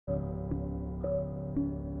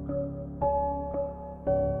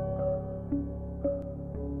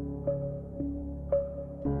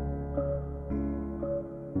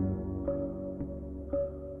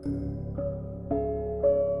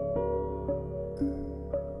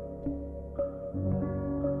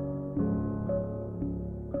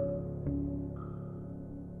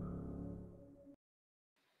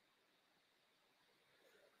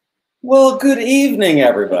Well, good evening,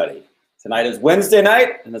 everybody. Tonight is Wednesday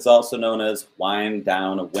night, and it's also known as Wine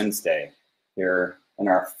Down Wednesday here in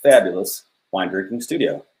our fabulous wine drinking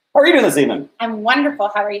studio. How are you doing this evening? I'm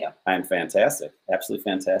wonderful. How are you? I'm fantastic. Absolutely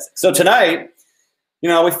fantastic. So tonight,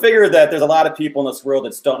 we figured that there's a lot of people in this world that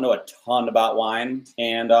just don't know a ton about wine,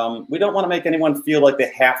 and we don't want to make anyone feel like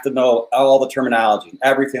they have to know all the terminology,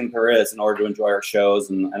 everything there is in order to enjoy our shows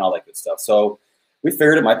and all that good stuff. So we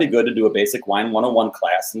figured it might be good to do a basic wine 101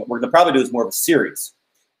 class, and what we're going to probably do is more of a series.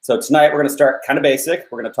 So tonight we're going to start kind of basic.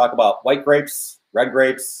 We're going to talk about white grapes, red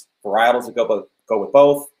grapes, varietals that go with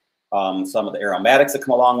both, some of the aromatics that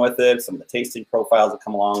come along with it, some of the tasting profiles that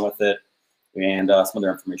come along with it, and some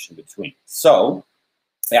other information in between. So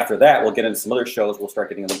after that, we'll get into some other shows. We'll start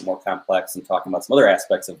getting a little more complex and talking about some other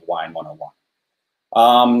aspects of wine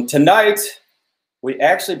 101. Tonight, we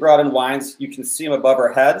actually brought in wines. You can see them above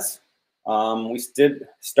our heads. We did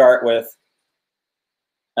start with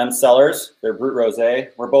M. Cellars, their Brut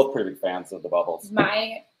Rosé. We're both pretty big fans of the bubbles.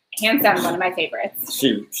 My hands down, one of my favorites.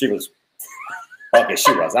 She was okay.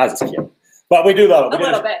 She was. I was just kidding. But we do love it. A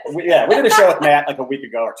little bit. We did a show with Matt like a week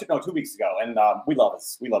ago, or 2 weeks ago, and we love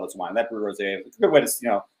this. We love this wine. That Brut Rosé. It's a good way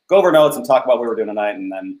to go over notes and talk about what we're doing tonight.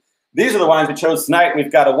 And then these are the wines we chose tonight.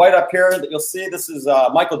 We've got a white up here that you'll see. This is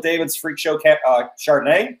Michael David's Freak Show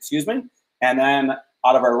Chardonnay. Excuse me. And then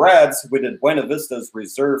out of our reds, we did Buena Vista's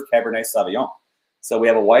Reserve Cabernet Sauvignon. So we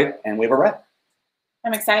have a white and we have a red.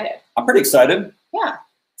 I'm excited. I'm pretty excited. Yeah.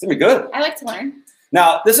 It's going to be good. I like to learn.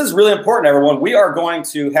 Now, this is really important, everyone. We are going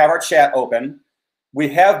to have our chat open. We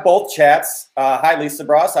have both chats. Hi, Lisa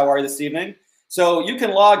Bross. How are you this evening? So you can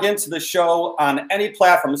log into the show on any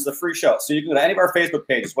platform. This is a free show. So you can go to any of our Facebook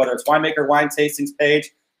pages, whether it's Winemaker Wine Tastings page.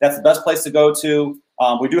 That's the best place to go to.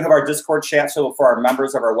 We do have our Discord chat, so for our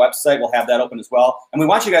members of our website, we'll have that open as well. And we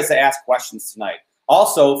want you guys to ask questions tonight.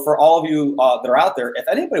 Also, for all of you that are out there, if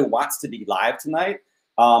anybody wants to be live tonight,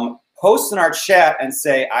 post in our chat and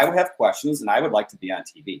say, I would have questions and I would like to be on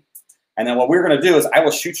TV. And then what we're going to do is I will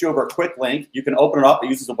shoot you over a quick link. You can open it up. It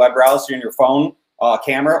uses a web browser in your phone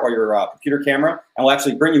camera or your computer camera, and we'll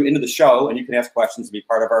actually bring you into the show, and you can ask questions and be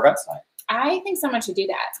part of our event tonight. I think someone should do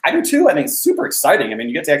that. I do too. I think it's super exciting. I mean,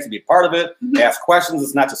 you get to actually be a part of it, ask questions.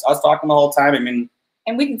 It's not just us talking the whole time. I mean,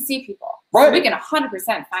 and we can see people. Right. So we can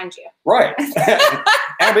 100% find you. Right.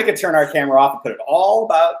 And we can turn our camera off and put it all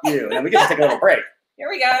about you. And then we get to take a little break. Here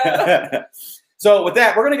we go. So with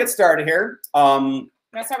that, we're going to get started here. You want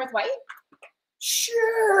to start with white?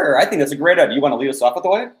 Sure. I think that's a great idea. You want to lead us off with the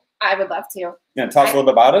white? I would love to. You want to talk a little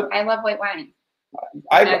bit about it? I love white wine.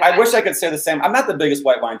 I wish I could say the same. I'm not the biggest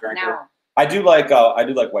white wine drinker. No. I do like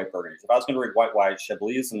white burgundies. If I was going to drink white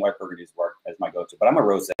Chablis and white burgundies work as my go-to. But I'm a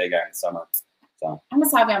rosé guy in summer. So I'm a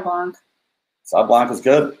Sauvignon Blanc. Sauv Blanc is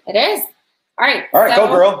good. It is. All right. All right, so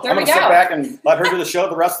go girl. There I'm going to sit back and let her do the show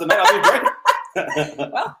the rest of the night. I'll be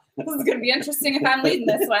drinking. Well, this is going to be interesting if I'm leading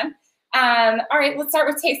this one. All right, let's start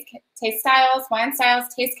with taste styles, wine styles,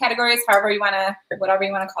 taste categories, whatever you want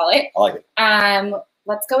to call it. I like it.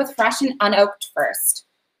 Let's go with fresh and unoaked first.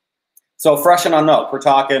 So fresh and unoaked, we're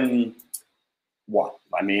talking what?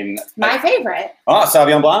 I mean, my favorite. Oh,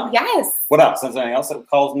 Sauvignon Blanc? Yes. What else? Is there anything else that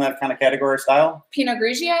calls in that kind of category or style? Pinot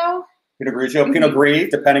Grigio. Pinot Grigio, Pinot Gris,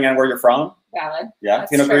 depending on where you're from. Valid. Yeah,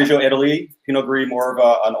 that's Pinot true. Grigio, Italy. Pinot Gris, more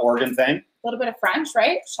of an Oregon thing. A little bit of French,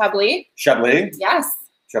 right? Chablis. Chablis. Yes.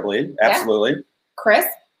 Chablis, absolutely. Yeah. Crisp.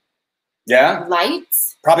 Yeah. Light.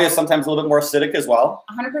 Probably sometimes a little bit more acidic as well.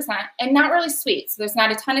 100%. And not really sweet. So there's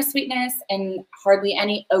not a ton of sweetness and hardly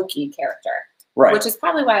any oaky character. Right. Which is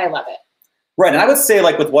probably why I love it. Right. And I would say,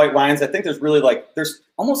 like with white wines, I think there's really there's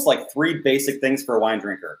almost like 3 basic things for a wine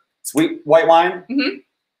drinker. Sweet white wine,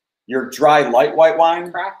 your dry light white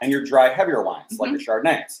wine, correct, and your dry heavier wines, like your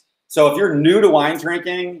Chardonnays. So if you're new to wine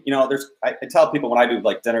drinking, I tell people when I do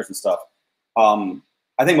like dinners and stuff,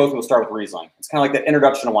 I think most people start with Riesling. It's kind of like the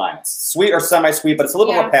introduction to wine. It's sweet or semi-sweet, but it's a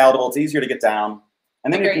little more palatable. It's easier to get down.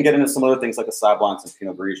 And then you can get into some other things like the Sauv Blancs and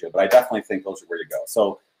Pinot Grigio. But I definitely think those are where you go.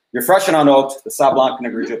 So you're fresh and unoaked, the Sauv Blanc,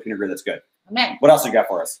 Pinot Grigio, Pinot Gris, that's good. Amen. What else you got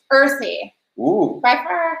for us? Earthy. Ooh. By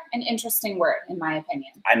far an interesting word, in my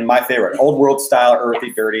opinion. And my favorite, old world style,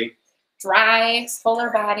 earthy, dirty. Dry, fuller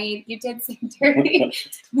bodied. You did say dirty.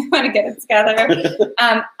 We want to get it together.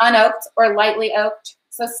 Unoaked or lightly oaked.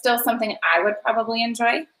 So still something I would probably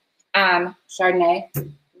enjoy. Chardonnay,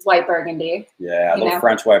 white Burgundy. Yeah, little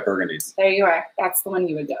French white Burgundies. There you are. That's the one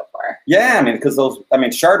you would go for. Yeah, I mean, because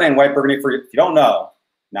Chardonnay and white Burgundy, if you don't know,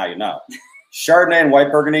 now you know. Chardonnay and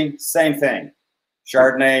white Burgundy, same thing.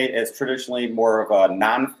 Chardonnay is traditionally more of a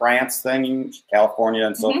non-France thing, California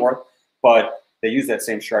and so forth, but they use that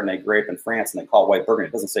same Chardonnay grape in France and they call it white Burgundy.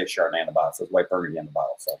 It doesn't say Chardonnay on the bottle, it says white Burgundy on the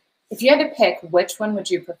bottle. So if you had to pick, which one would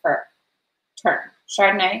you prefer? turn,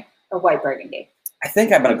 Chardonnay or white Burgundy? I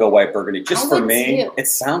think I'm going to go white Burgundy. Just for me, it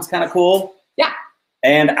sounds kind of cool. Yeah.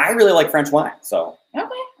 And I really like French wine. So. Okay,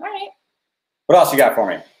 all right. What else you got for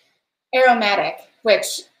me? Aromatic,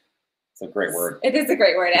 which. It's a great word. It is a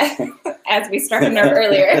great word, as we started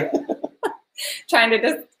earlier, trying to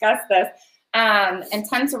discuss this.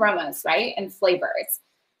 Intense aromas, right, and flavors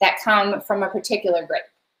that come from a particular grape.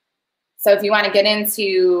 So if you want to get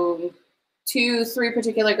into 2-3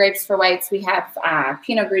 particular grapes for whites, we have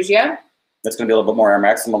Pinot Grigio. That's going to be a little bit more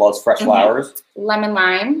aromatic, some of those fresh flowers. Lemon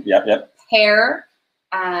lime. Yep. Pear,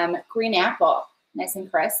 green apple, nice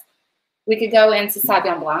and crisp. We could go into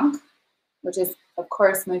Sauvignon Blanc, which is, of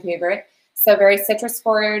course, my favorite. So very citrus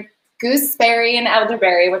forward. Gooseberry and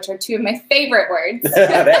elderberry, which are 2 of my favorite words.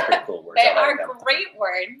 They're pretty cool words. They are great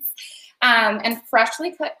words. And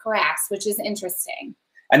freshly cut grass, which is interesting.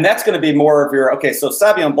 And that's going to be more of your, okay, so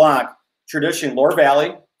Sauvignon Blanc, traditionally Loire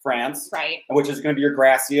Valley, France. Right. Which is going to be your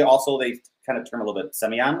grassy. Also, they kind of term a little bit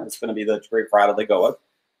Semillon. It's going to be the grape varietal they go with.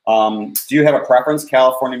 Do you have a preference,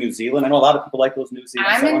 California, New Zealand? I know a lot of people like those New Zealand.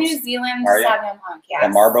 I'm a New Zealand Sauvignon Blanc, yes. The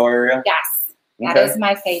Marlborough area? Yes, that is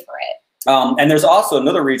my favorite. And there's also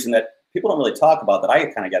another region that people don't really talk about that I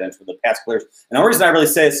kind of got into the past players. And the reason I really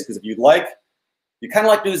say this is because if you kind of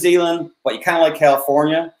like New Zealand, but you kind of like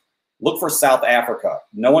California, look for South Africa.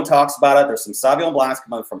 No one talks about it. There's some Sauvignon Blancs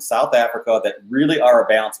coming from South Africa that really are a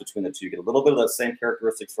balance between the two. You get a little bit of the same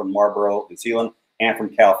characteristics from Marlborough, New Zealand, and from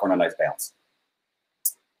California, nice balance.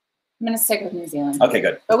 I'm going to stick with New Zealand. Okay,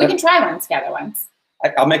 good. But we can try one together once.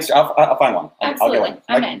 I'll make sure. I'll find one. Absolutely. I'll get one.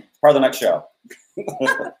 I'm in. Part of the next show.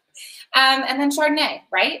 And then Chardonnay,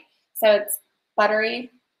 right? So it's buttery,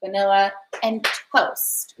 vanilla, and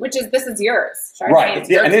toast, this is yours. Chardonnay right.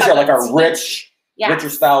 Your and these are like our richer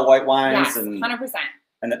style white wines. Yes, and 100%.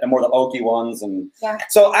 And more the oaky ones. And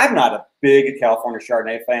so I'm not a big California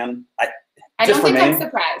Chardonnay fan. I don't think I'm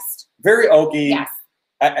surprised. Very oaky. Yes.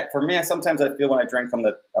 For me, sometimes I feel when I drink them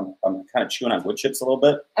that I'm kind of chewing on wood chips a little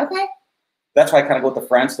bit. Okay. That's why I kind of go with the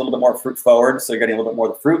French, a little bit more fruit forward. So you're getting a little bit more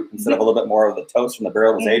of the fruit instead of a little bit more of the toast from the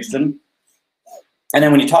barrel it was aged in. And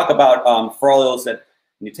then when you talk about, for all those that,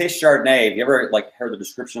 when you taste Chardonnay, have you ever heard the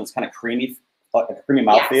description? It's kind of creamy, like a creamy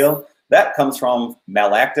mouthfeel. That comes from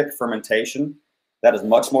malactic fermentation. That is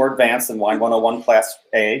much more advanced than Wine 101 Class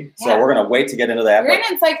A. So we're going to wait to get into that. You're an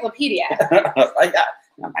encyclopedia. I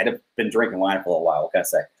might have been drinking wine for a while. What can I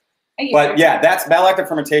say? But yeah, that's malactic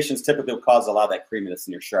fermentations typically will cause a lot of that creaminess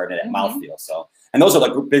in your Chardonnay, that mouthfeel. So, and those are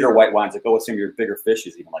like bigger white wines that go with some of your bigger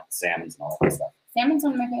fishes, even like the salmons and all that stuff. Salmon's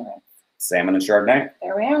one of my favorites. Salmon and Chardonnay.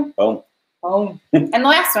 There we are. Boom. Boom. And the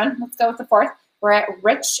last one, let's go with the fourth. We're at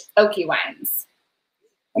rich oaky wines.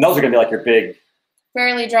 And those are going to be like your big,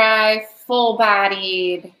 fairly dry,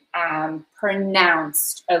 full-bodied,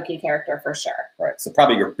 pronounced oaky character for sure. Right. So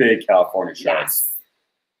probably your big California Chards. Yes.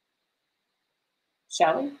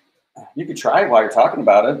 Shall we? You could try while you're talking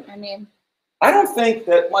about it. I mean, I don't think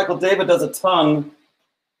that Michael David does a ton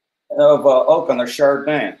of oak on their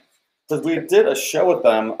Chardonnay. Because we did a show with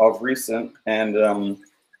them of recent, and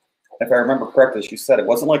if I remember correctly, she said it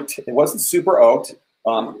wasn't super oaked.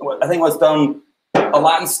 I think it was done a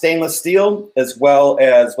lot in stainless steel as well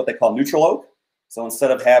as what they call neutral oak. So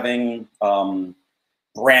instead of having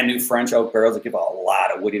brand new French oak barrels that give a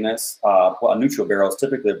lot of woodiness, well, a neutral barrel is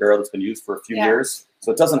typically a barrel that's been used for a few years,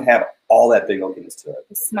 so it doesn't have all that big oakiness to it.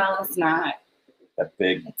 The smell is not that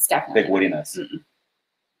big. It's definitely big woodiness. You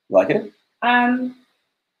like it?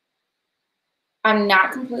 I'm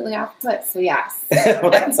not completely off put, so yes. Well,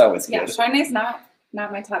 that's always good. Yeah, Chardonnay's not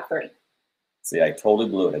my top 3. See, I totally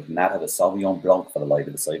blew it. I did not have a Sauvignon Blanc for the light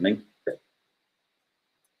of this evening.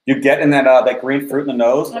 You get in that green fruit in the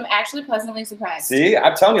nose. I'm actually pleasantly surprised. See,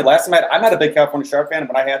 I'm telling you, last time I'm not a big California Chard fan,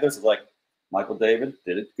 but I had this. It's like Michael David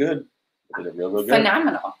did it good. Did it real good.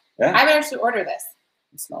 Phenomenal. Yeah. I would actually order this.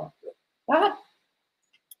 It's not good. What?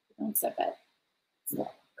 Don't sip it. Yeah.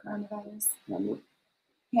 Coronavirus.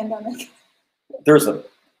 Pandemic. There's a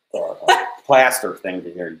plaster thing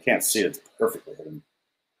here. You can't see it. It's perfectly hidden.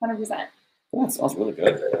 100%. Yeah, it smells really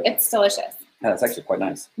good. It's delicious. Yeah, it's actually quite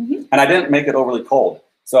nice. And I didn't make it overly cold.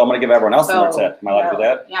 So I'm going to give everyone else another tip. Am I allowed to do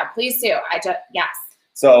that? Yeah, please do. Yes.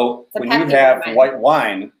 So when you have white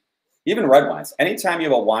wine, even red wines, anytime you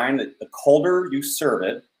have a wine, the colder you serve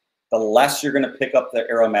it, the less you're going to pick up the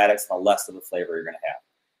aromatics, the less of the flavor you're going to have.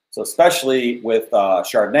 So especially with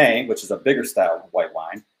Chardonnay, which is a bigger style of white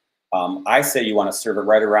wine, I say you want to serve it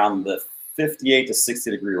right around the 58 to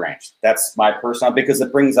 60 degree range. That's my personal, because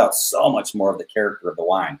it brings out so much more of the character of the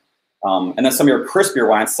wine. And then some of your crispier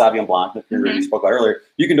wines, Sauvignon Blanc, that you spoke about earlier,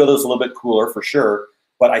 you can do those a little bit cooler for sure.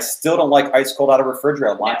 but I still don't like ice cold out of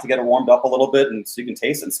refrigerator. I want it to get it warmed up a little bit, and so you can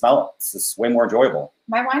taste it and smell it. It's just way more enjoyable.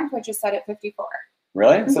 My wine fridge is set at 54.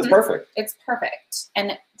 Really? So it's perfect. It's perfect.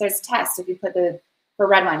 And there's tests. If you put for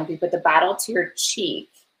red wine, if you put the bottle to your cheek,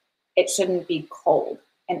 it shouldn't be cold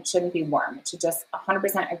and it shouldn't be warm. It should just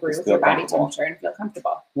 100% agree with your body temperature and feel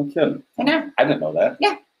comfortable. No kidding. I know. I didn't know that.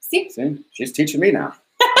 Yeah. See? She's teaching me now.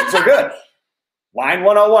 These are good. Wine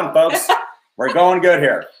 101, folks. We're going good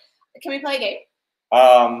here. Can we play a game?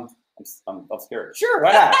 I'm scared. Sure.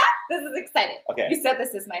 Why not? This is exciting. Okay. You said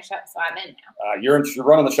this is my show, so I'm in now. You're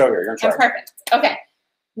running the show here. You're in charge. Perfect. Okay.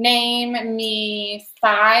 Name me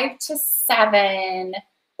 5 to 7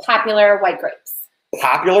 popular white grapes.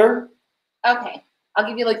 Popular? Okay. I'll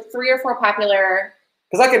give you like 3 or 4 popular.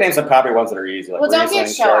 Because I can name some popular ones that are easy. Like well, don't get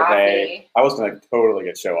show-offy. I was going to totally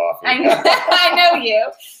get show-offy. I know you.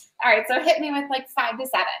 All right, so hit me with like 5 to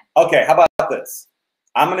 7. Okay, how about this?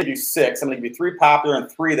 I'm going to give you 6. I'm going to give you 3 popular and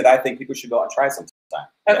 3 that I think people should go out and try sometime.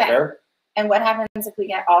 Is that fair? And what happens if we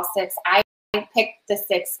get all 6? I picked the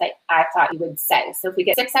 6 that I thought you would say. So if we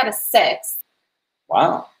get 6 out of 6,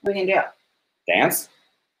 wow, we can do it. Dance?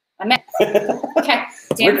 I'm in. Okay.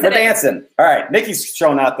 We're dancing. All right, Nikki's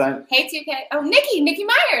showing out then. Hey, 2K. Oh, Nikki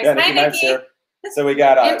Myers. Yeah, Hi, Nikki. Here. So we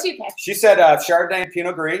got M2K. She said Chardonnay and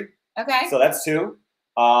Pinot Gris. Okay. So that's 2.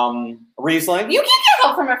 Riesling. You can get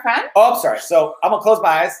help from a friend. Oh, I'm sorry. So I'm gonna close my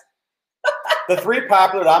eyes. The 3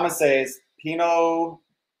 popular that I'm gonna say is Pinot.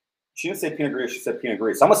 She didn't say Pinot Gris. She said Pinot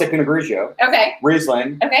Gris. So I'm gonna say Pinot Grigio. Okay.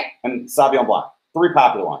 Riesling. Okay. And Sauvignon Blanc. 3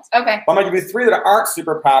 popular ones. Okay. But I'm gonna give you 3 that aren't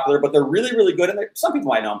super popular, but they're really, really good. And some people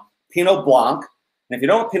might know them. Pinot Blanc. And if you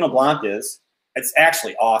know what Pinot Blanc is, it's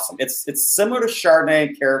actually awesome. It's similar to Chardonnay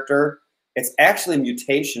in character. It's actually a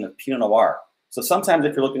mutation of Pinot Noir. So sometimes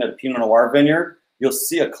if you're looking at a Pinot Noir vineyard, you'll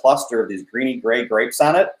see a cluster of these greeny gray grapes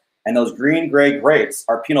on it. And those green gray grapes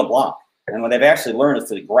are Pinot Blanc. And what they've actually learned is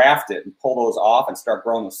to graft it and pull those off and start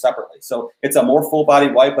growing them separately. So it's a more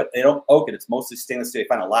full-bodied white, but they don't oak it. It's mostly stainless steel. You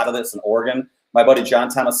find a lot of this in Oregon. My buddy John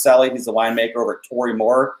Tomaselli, he's the winemaker over at Tory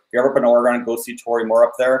Moore. If you're ever been to Oregon, go see Tory Moore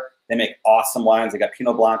up there. They make awesome wines. They got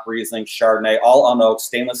Pinot Blanc, Riesling, Chardonnay, all unoaked,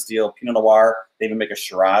 stainless steel, Pinot Noir. They even make a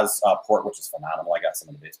Shiraz port, which is phenomenal. I got some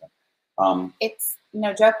in the basement. It's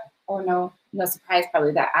no joke or no surprise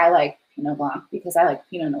probably that I like Pinot Blanc because I like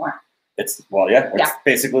Pinot Noir. It's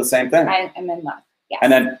basically the same thing. I am in love. Yeah. And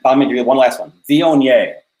then I'm gonna give you one last one.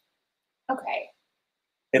 Viognier. Okay.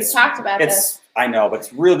 We It's talked about this. I know, but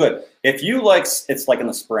it's real good. If you like, it's like in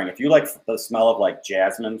the spring. If you like the smell of like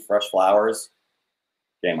jasmine, fresh flowers,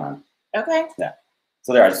 game on. Okay. Yeah.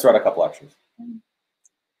 So there, I just wrote a couple extras.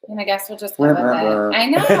 And I guess we'll just go with it. I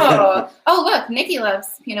know. Oh, look, Nikki loves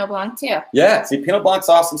Pinot Blanc too. Yeah. See, Pinot Blanc's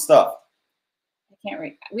awesome stuff. I can't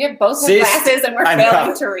read. We have both have glasses and we're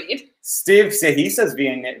failing to read. Steve, he says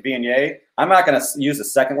Viognier. I'm not going to use the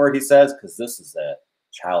second word he says because this is a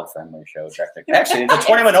child-friendly show. Actually, it's a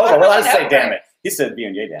 20 minute over. We're allowed to say damn it. He said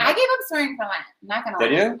Viognier, damn it. I gave up swearing for a minute. I'm not going to lie.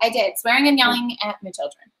 Did you? I did. Swearing and yelling at my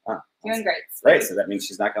children. Oh, doing great. Great. So that means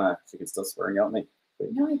she's not going to, she can still swear and yell at me.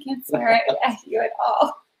 No, I can't swear at you at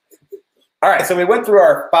all. All right. So we went through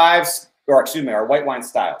our our white wine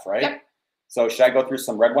styles, right? Yep. So should I go through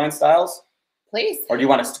some red wine styles? Please. Or do you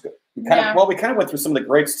want us to go? We kind of went through some of the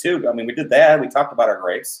grapes too. I mean, we did that. We talked about our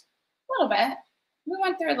grapes. A little bit. We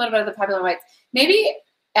went through a little bit of the popular whites. Maybe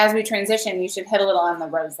as we transition, you should hit a little on the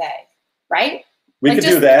rosé, right? We could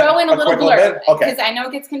do that. Throw in a little blurb. Okay. Because I know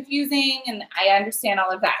it gets confusing and I understand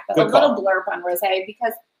all of that. But Good a little blurb on rosé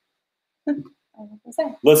because I love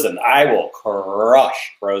rosé. Listen, I will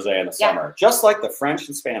crush rosé in the summer, just like the French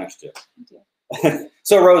and Spanish do.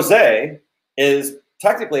 So rosé is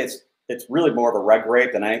technically it's really more of a red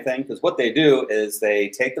grape than anything because what they do is they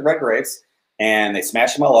take the red grapes and they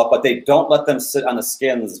smash them all up, but they don't let them sit on the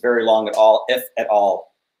skins very long at all, if at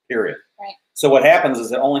all, period. Right. So what happens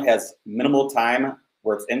is it only has minimal time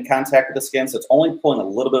where it's in contact with the skin, so it's only pulling a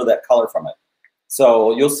little bit of that color from it.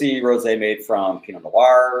 So you'll see rosé made from Pinot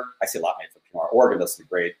Noir. I see a lot made from Pinot Noir. Oregon does some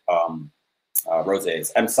great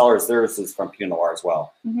rosés. M. Cellars, theirs is from Pinot Noir as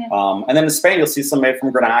well. Mm-hmm. And then in Spain, you'll see some made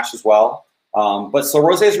from Grenache as well. But so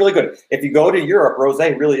rosé is really good. If you go to Europe,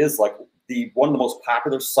 rosé really is like one of the most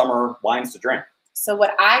popular summer wines to drink. So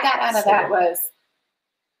what I got out of that was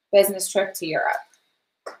business trip to Europe.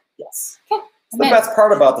 Yes. Okay. It's the best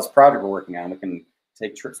part about this project we're working on. We can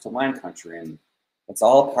take trips to wine country, and it's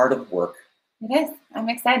all part of work. It is. I'm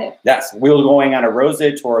excited. Yes, we're going on a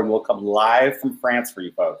rosé tour, and we'll come live from France for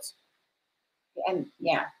you folks. And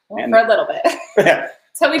for a little bit.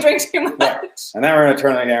 So we drink too much. Yeah. And then we're going to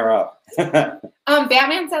turn the camera up.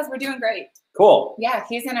 Batman says we're doing great. Cool. Yeah,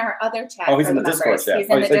 he's in our other chat. Oh, he's in the Discord chat. He's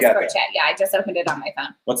in the Discord chat. Yeah, I just opened it on my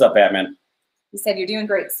phone. What's up, Batman? He said, "You're doing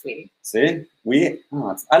great, sweetie." See,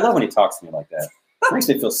 I love when he talks to me like that. It makes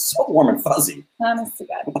me feel so warm and fuzzy. Honest to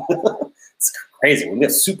God. It's crazy. We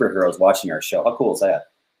have superheroes watching our show. How cool is that?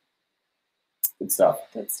 Good stuff.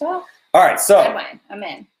 Good stuff. All right, so Red wine. I'm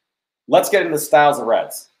in. let's get into the styles of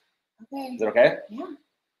reds. Okay. Is it okay? Yeah.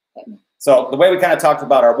 So the way we kind of talked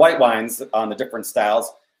about our white wines on the different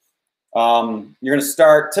styles, you're going to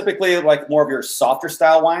start typically like more of your softer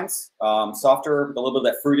style wines, softer with a little bit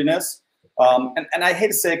of that fruitiness. And I hate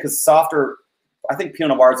to say it because softer, I think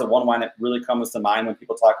Pinot Noir is the one wine that really comes to mind when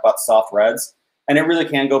people talk about soft reds. And it really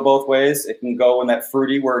can go both ways. It can go in that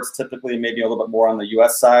fruity where it's typically maybe a little bit more on the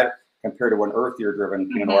U.S. side compared to an earthier driven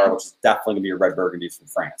Pinot Noir, which is definitely going to be your red Burgundies from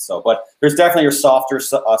France. So, but there's definitely your softer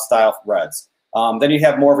style reds. Then you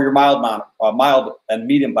have more of your mild and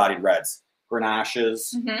medium bodied reds,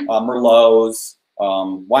 Grenaches, Merlots,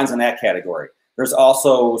 wines in that category. There's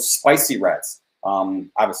also spicy reds.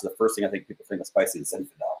 Obviously, the first thing I think people think of spicy is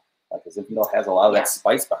Zinfandel, because Zinfandel has a lot of that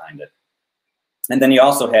spice behind it. And then you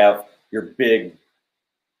also have your big,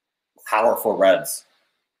 powerful reds.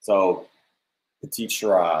 So Petit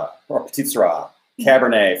Syrah,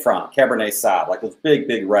 Cabernet Franc, Cabernet Sauv, like those big,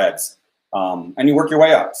 big reds. And you work your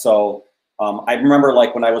way up. So I remember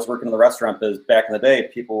like when I was working in the restaurant biz back in the day,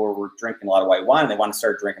 people were drinking a lot of white wine and they wanted to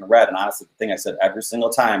start drinking red. And honestly, the thing I said every single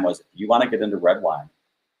time was, if you want to get into red wine,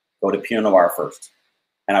 go to Pinot Noir first.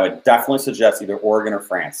 And I would definitely suggest either Oregon or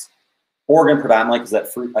France. Oregon predominantly because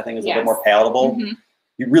that fruit I think is a bit more palatable.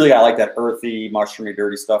 You really got like that earthy, mushroomy,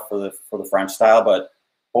 dirty stuff for the French style, but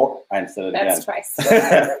I said it That's again.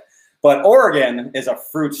 twice. But Oregon is a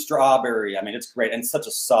fruit strawberry. I mean, it's great and such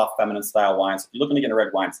a soft, feminine style wine. So if you're looking to get into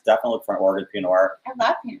red wines, definitely look for an Oregon Pinot Noir. I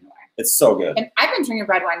love Pinot Noir. It's so good. And I've been drinking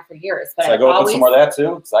red wine for years, but Should I go with some more of that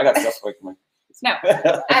too? Because I got stuff away from me. No,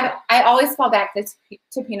 I always fall back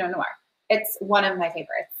to Pinot Noir. It's one of my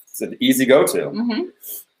favorites. It's an easy go-to.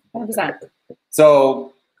 100%.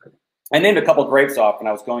 So I named a couple grapes off when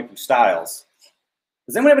I was going through styles.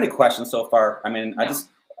 Does anyone have any questions so far? I mean, No.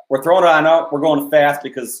 we're throwing it on out. We're going fast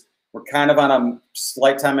because we're kind of on a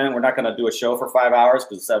slight time in. We're not going to do a show for 5 hours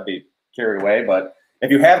because that would be carried away. But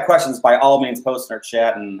if you have questions, by all means, post in our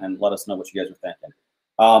chat and let us know what you guys are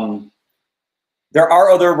thinking. There are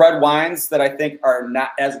other red wines that I think are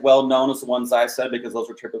not as well known as the ones I said because those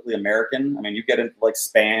are typically American. I mean, you get into like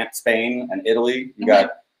Spain and Italy. You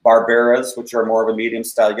got Barberas, which are more of a medium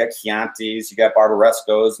style. You got Chiantis, you got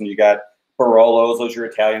Barbarescos, and you got Barolos. Those are your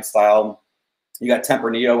Italian style. You got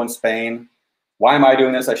Tempranillo in Spain. Why am I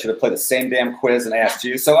doing this? I should have played the same damn quiz and asked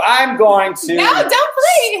you. So I'm going to don't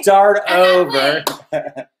play. Start over.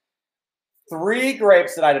 3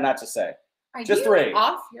 grapes that I did not just say. Are just you 3.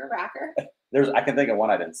 Off your rocker? I can think of one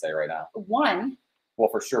I didn't say right now. One. Well,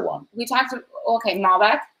 for sure one. We talked. Okay,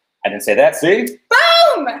 Malbec. I didn't say that. See?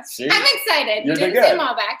 Boom! See? I'm excited. You didn't say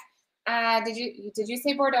Malbec. Did you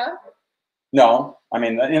say Bordeaux? No. I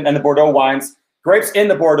mean, and the Bordeaux wines, grapes in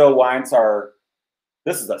the Bordeaux wines are.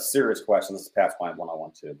 This is a serious question. This is past wine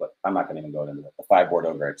 101 too, but I'm not going to even go into that. The 5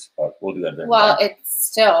 Bordeaux grapes, but we'll do that. Well, it's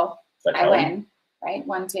still I win, you? right?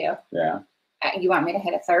 1, 2. Yeah. You want me to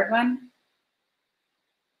hit a third one?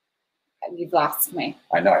 You've lost me.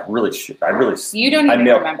 I know. I really should. You don't even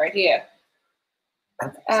remember, do you?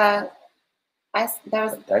 That was.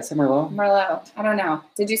 Did I say Merlot? Merlot. I don't know.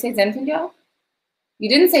 Did you say Zinfandel? You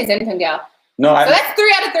didn't say Zinfandel. No. So that's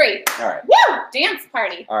 3 out of 3. All right. Woo! Dance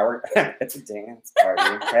party. All right. It's a dance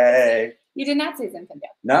party. Hey. You did not say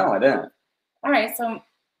Zinfandel. No, I didn't. All right. So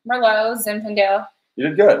Merlot, Zinfandel. You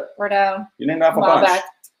did good. Bordeaux. You named off a Malbec. bunch.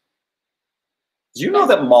 Do you know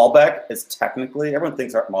that Malbec is technically, everyone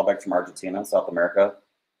thinks Malbec's from Argentina, South America.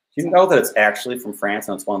 Do you know that it's actually from France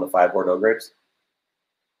and it's one of the 5 Bordeaux grapes?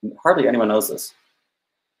 Hardly anyone knows this.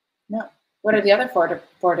 No. What are the other 4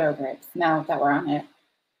 Bordeaux grapes now that we're on it?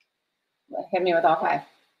 Hit me with all 5.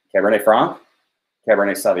 Cabernet Franc,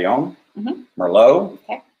 Cabernet Sauvignon, Merlot,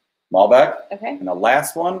 Malbec, and the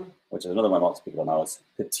last one, which is another one most people don't know, is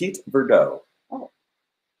Petit Verdot. Oh.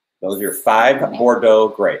 Those are your 5 Bordeaux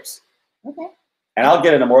grapes. Okay. And I'll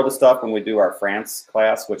get into more of the stuff when we do our France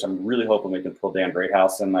class, which I'm really hoping we can pull Dan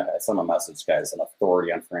Greathouse in. I sent him a message, guys, an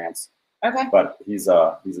authority on France. Okay. But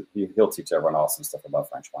he'll teach everyone else some stuff about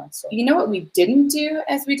French wines. So. You know what we didn't do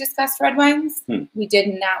as we discussed red wines? We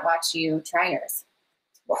did not watch you try yours.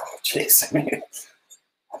 Wow, jeez. I mean,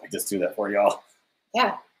 let me just do that for y'all.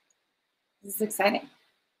 Yeah. This is exciting.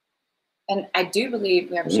 And I do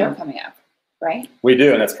believe we have a show coming up, right? We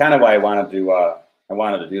do, and that's kind of why I wanted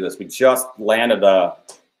to do this. We just landed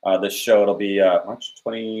this show. It'll be March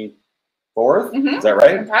 24th. Is that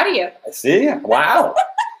right? I'm proud of you. I see. Wow.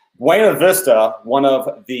 Buena Vista, one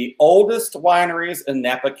of the oldest wineries in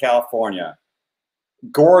Napa, California.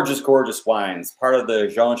 gorgeous, gorgeous wines. Part of the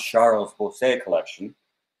Jean-Charles Bosset collection.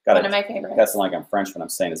 One of my favorites. That's like I'm French when I'm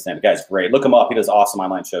saying his name. The guy's great. Look him up. He does awesome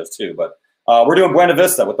online shows too. But we're doing Buena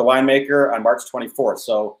Vista with the Winemaker on March 24th.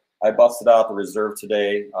 So I busted out the reserve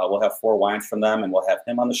today. We'll have 4 wines from them, and we'll have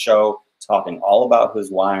him on the show talking all about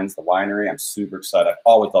his wines, the winery. I'm super excited. I've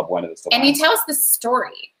always loved Buena Vista wines. And he tells the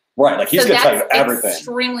story. Right, like he's going to tell you everything. It's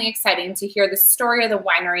extremely exciting to hear the story of the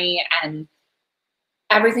winery and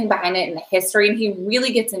everything behind it and the history, and he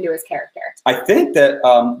really gets into his character. I think that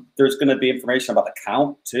there's going to be information about the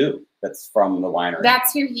Count, too, that's from the winery.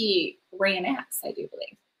 That's who he reenacts, I do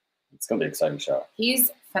believe. It's going to be an exciting show.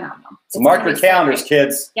 He's phenomenal. So mark your calendars,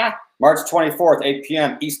 kids. Yeah. March 24th, 8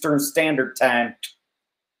 p.m. Eastern Standard Time.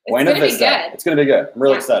 It's going to be good. It's going to be good. I'm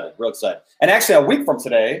really excited. Real excited. And actually, a week from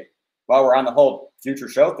today, while we're on the whole future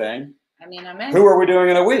show thing, I'm in. Who are we doing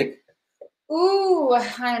in a week? Ooh,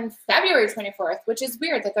 on February 24th, which is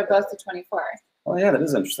weird that they're both the 24th. Oh, yeah, that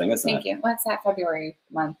is interesting, isn't it? Thank you. What's that February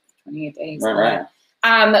month? 28 days. Right.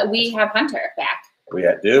 We have Hunter back. We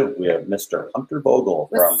do. We have Mr. Hunter Vogel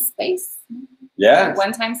from Space. Yeah.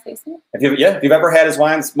 One-time Spaceman. If you've ever had his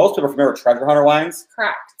wines, most people are familiar with Treasure Hunter wines.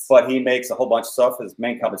 Correct. But he makes a whole bunch of stuff. His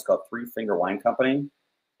main company is called Three Finger Wine Company.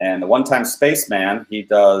 And the One-Time Spaceman, he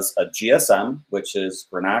does a GSM, which is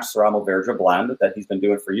Grenache Syrah Mourvedre blend that he's been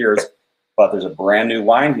doing for years. But there's a brand new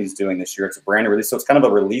wine he's doing this year. It's a brand new release. So it's kind of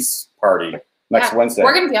a release party next Wednesday.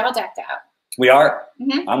 We're going to be all decked out. We are?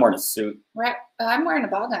 Mm-hmm. I'm wearing a suit. I'm wearing a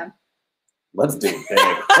ball gown. Let's do it big.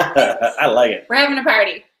 I like it. We're having a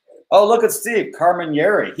party. Oh, look at Steve. Carmen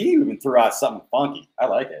Yeri. He even threw out something funky. I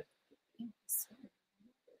like it.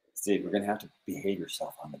 Steve, you're going to have to behave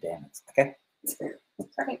yourself on the dance. Okay?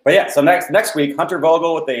 Perfect. But yeah, so next week, Hunter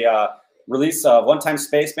Vogel with the release of One-Time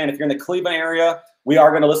Spaceman. If you're in the Cleveland area, we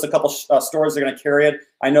are going to list a couple stores that are going to carry it.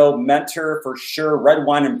 I know Mentor for sure, Red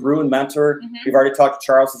Wine and Brew and Mentor. Mm-hmm. We've already talked to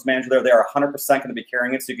Charles's manager there. They are 100% going to be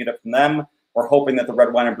carrying it, so you get it from them. We're hoping that the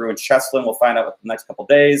Red Wine and Brew in Cheslin, we'll find out in the next couple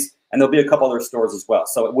days. And there'll be a couple other stores as well.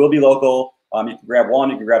 So it will be local. You can grab one,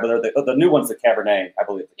 you can grab other. The new one's the Cabernet, I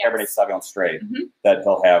believe, the Cabernet Sauvignon Straight that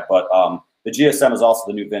he'll have. But the GSM is also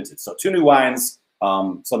the new vintage. So 2 new wines.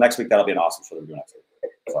 So next week, that'll be an awesome show that we're doing next week.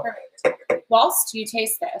 So. Perfect. Whilst you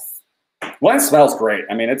taste this. Wine smells great.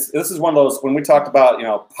 I mean, this is one of those, when we talked about,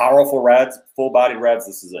 powerful reds, full-bodied reds,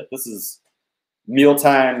 this is it. This is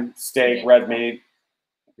mealtime steak, red meat.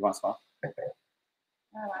 You want to smell? I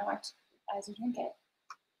want to watch as you drink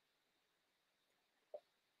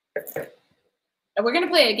it. We're going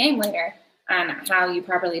to play a game later on how you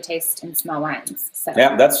properly taste in small wines. So.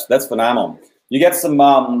 Yeah, that's phenomenal. You get some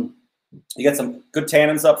good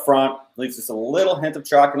tannins up front. Leaves just a little hint of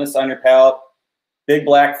chalkiness on your palate. Big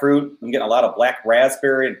black fruit. I'm getting a lot of black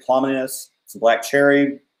raspberry and plumminess. Some black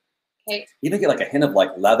cherry. Okay. You even get like a hint of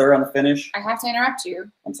like leather on the finish. I have to interrupt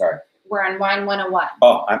you. I'm sorry. We're on Wine 101.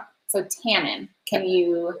 Oh, so tannin. Can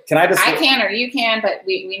you? Can I just? I can or you can, but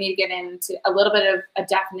we need to get into a little bit of a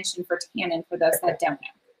definition for tannin for those that don't know.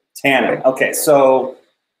 Tannin. Okay, so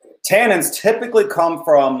tannins typically come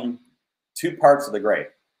from 2 parts of the grape: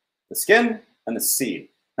 the skin and the seed.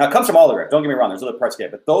 Now it comes from all the grape. Don't get me wrong. There's other parts of the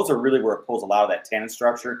grape, but those are really where it pulls a lot of that tannin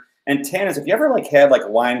structure. And tannins, if you ever had like a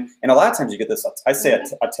wine, and a lot of times you get this. I say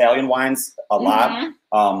Italian wines a lot,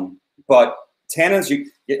 but tannins,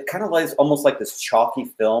 it kind of lays almost like this chalky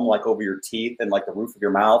film like over your teeth and like the roof of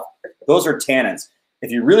your mouth. Those are tannins. If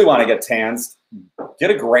you really want to get tans, get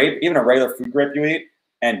a grape, even a regular fruit grape you eat,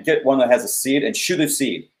 and get one that has a seed and chew the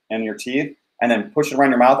seed in your teeth and then push it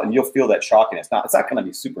around your mouth and you'll feel that chalkiness. Now, it's not going to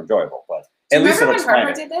be super enjoyable, but at least it'll explain it.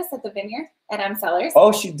 Remember when Harper did this at the vineyard at Cellars?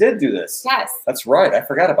 Oh, she did do this. Yes. That's right. I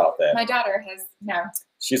forgot about that. My daughter has now.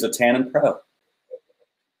 She's a tannin pro.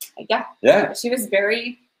 Yeah. Yeah. She was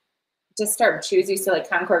very disturbed. She was used to like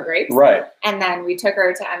Concord grapes. Right. And then we took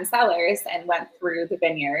her to Cellars and went through the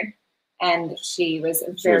vineyard. And she was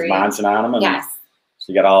very munching on them. And yes.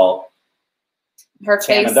 She got all her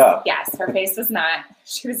face up. Yes, her face was not.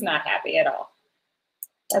 She was not happy at all.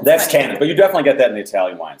 That's tannin, but you definitely get that in the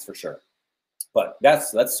Italian wines for sure. But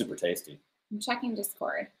that's super tasty. I'm checking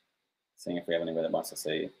Discord. Seeing if we have anybody that wants to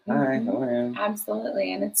say hi, how are you?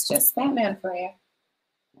 Absolutely, and it's just Batman for you.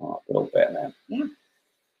 Oh, good old Batman. Yeah.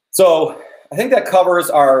 So I think that covers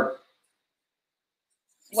our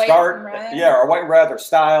white start. And red. Yeah, our white and red, our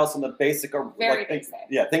style, some of the basic, very basic.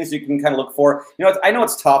 Things you can kind of look for. I know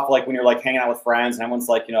it's tough, like when you're like hanging out with friends and everyone's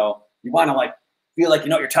like, you want to like feel like you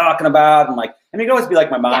know what you're talking about, and like, I mean, you can always be like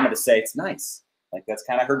my mom and to say it's nice. Like that's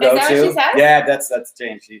kind of her go-to. Is that what she says? Yeah, that's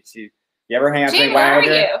Jane. She you ever hang out with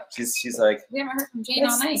Winemaker? She's like, we haven't heard from Jane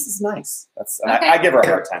all night. This is nice. That's okay. I give her a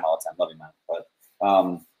hard time all the time. Love you,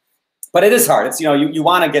 man. But it is hard. It's you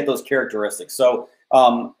want to get those characteristics. So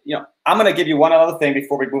You know, I'm going to give you one other thing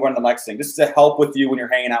before we move on to the next thing. This is to help with you when you're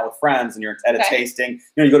hanging out with friends and you're at a tasting. You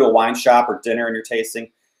know, you go to a wine shop or dinner and you're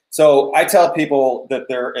tasting. So I tell people that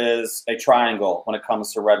there is a triangle when it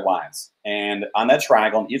comes to red wines. And on that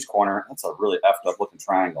triangle, in each corner, that's a really effed up looking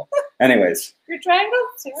triangle. Anyways. Your triangle?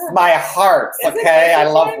 Sure. My heart, okay? I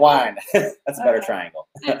love wine. That's a better triangle.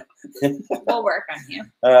 We'll work on you.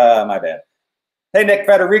 My bad. Hey, Nick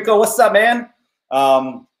Federico, what's up, man?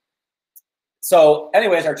 So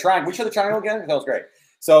anyways, our triangle, we show the triangle again? That was great.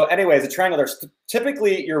 So anyways, the triangle, there's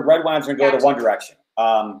typically your red wines are going to go to one direction.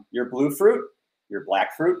 Your blue fruit, your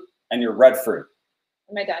black fruit, and your red fruit.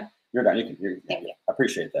 Am I done? You're done. Thank you. I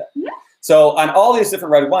appreciate that. Mm-hmm. So on all these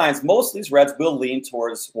different red wines, most of these reds will lean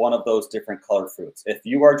towards one of those different colored fruits. If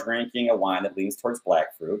you are drinking a wine that leans towards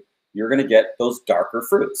black fruit, you're going to get those darker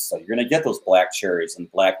fruits. So you're going to get those black cherries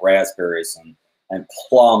and black raspberries and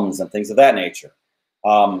plums and things of that nature.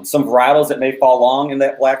 Some varietals that may fall along in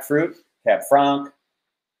that black fruit, Cab Franc,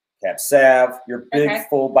 Cab Sauv, your big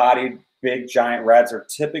full-bodied, big giant reds are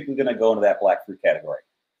typically going to go into that black fruit category.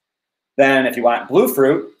 Then if you want blue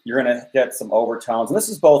fruit, you're going to get some overtones. And this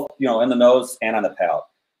is both, you know, in the nose and on the palate.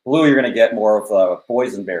 Blue, you're going to get more of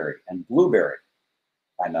boysenberry and blueberry.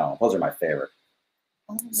 I know, those are my favorite.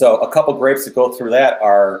 So a couple grapes that go through that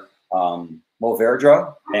are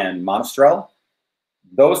Mourvedre and Monastrell.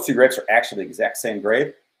 Those two grapes are actually the exact same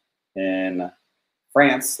grape. In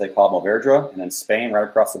France, they call it Mourvedre, and in Spain, right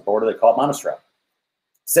across the border, they call it Monastrell.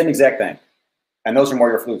 Same exact thing. And those are more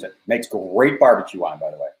your flutes. It makes great barbecue wine,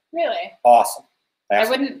 by the way. Really? Awesome. I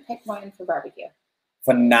wouldn't pick wine for barbecue.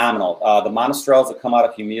 Phenomenal. The Monastrells that come out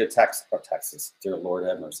of Humilla, Texas. Dear Lord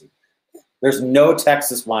have mercy. There's no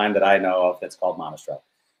Texas wine that I know of that's called Monastrell.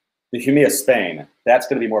 The Humilla, Spain, that's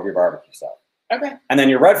going to be more of your barbecue stuff. Okay. And then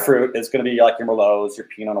your red fruit is going to be like your Merlots, your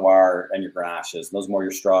Pinot Noir, and your Grenaches. Those are more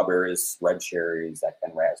your strawberries, red cherries, that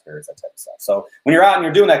kind of raspberries, that type of stuff. So when you're out and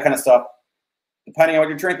you're doing that kind of stuff, depending on what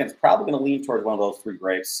you're drinking, it's probably going to lean towards one of those three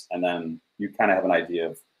grapes, and then you kind of have an idea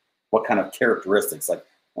of what kind of characteristics. Like,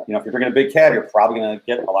 you know, if you're drinking a big cab, you're probably going to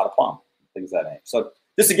get a lot of plum, things of that nature. So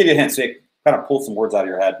just to give you a hint, so you kind of pull some words out of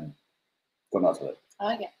your head and go nuts with it. I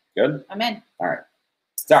like it. Good? I'm in. All right.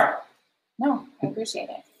 Sorry. No, I appreciate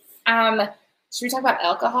it. Should we talk about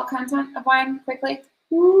alcohol content of wine quickly?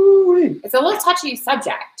 Ooh-wee. It's a little touchy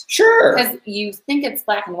subject. Sure. Because you think it's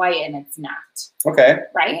black and white and it's not. Okay.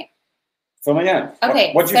 Right? Fill me in.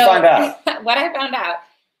 Okay. What'd you find out? What I found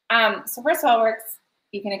out. So first of all, it works.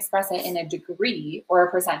 You can express it in a degree or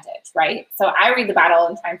a percentage, right? So I read the bottle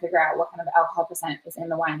and try and figure out what kind of alcohol percent is in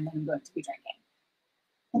the wine that I'm going to be drinking.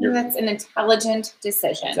 I think that's an intelligent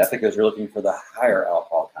decision. Is that because you're looking for the higher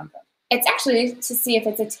alcohol content? It's actually to see if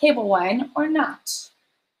it's a table wine or not.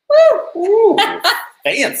 Woo! Ooh,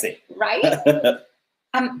 fancy. Right?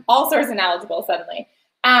 I'm all sorts of knowledgeable suddenly.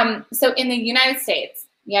 So in the United States,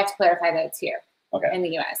 you have to clarify that it's here in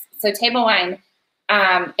the US. So table wine,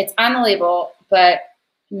 it's on the label, but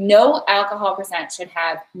no alcohol percent should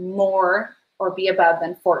have more or be above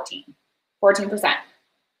than 14%.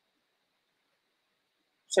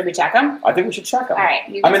 Should we check them? I think we should check them. All right.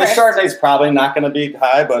 I mean, the Chardonnay is probably not going to be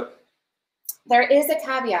high, but there is a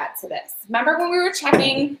caveat to this. Remember when we were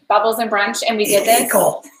checking Bubbles and Brunch and we did this?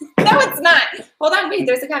 No, it's not. Hold on, wait,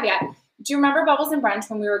 there's a caveat. Do you remember Bubbles and Brunch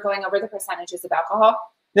when we were going over the percentages of alcohol?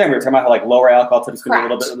 Yeah, we were talking about how like lower alcohol typically be a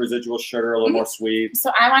little bit of residual sugar, a little more sweet.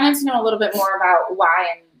 So I wanted to know a little bit more about why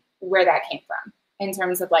and where that came from in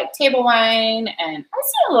terms of like table wine, and I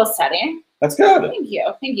was doing a little studying. That's good. Thank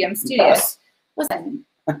you. Thank you. I'm studious. Listen,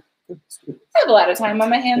 I have a lot of time on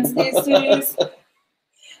my hands these days.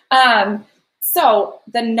 So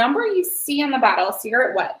the number you see on the bottle,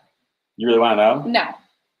 cigarette what? You really want to know? No.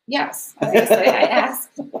 Yes. Obviously, I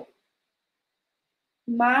asked.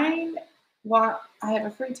 Mine, well, I have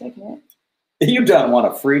a free ticket. You don't want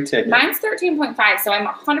a free ticket. Mine's 13.5, so I'm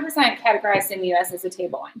 100% categorized in the U.S. as a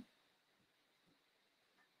table wine.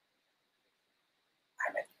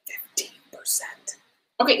 I'm at 15%.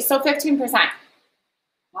 Okay, so 15%.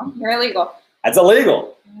 Well, you're illegal. That's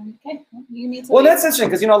illegal. Okay, well, you need to. Well, that's interesting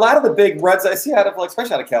because, you know, a lot of the big reds I see out of, like,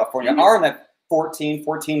 especially out of California, are in that 14,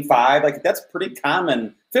 14.5. Like, that's pretty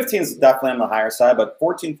common. 15 is definitely on the higher side, but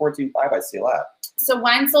 14, 14.5 I see a lot. So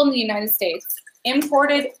wine sold in the United States,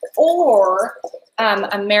 imported or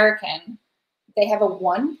American, they have a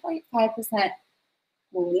 1.5%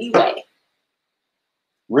 leeway.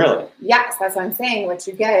 Really? Yes, that's what I'm saying. What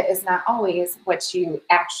you get is not always what you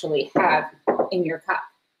actually have in your cup.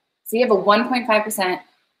 So you have a 1.5%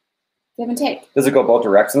 give and take. Does it go both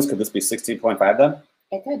directions? Could this be 16.5 then?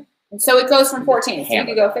 It could. And so it goes from 14. So you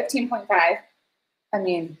could go 15.5. I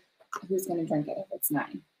mean, who's going to drink it if it's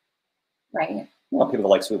 9? Right? Well, people that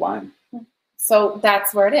like sweet wine. So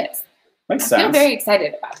that's where it is. Makes sense. I feel very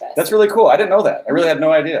excited about this. That's really cool. I didn't know that. I really had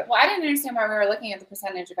no idea. Well, I didn't understand why we were looking at the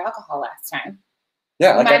percentage of alcohol last time.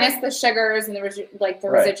 Yeah, like minus the sugars and the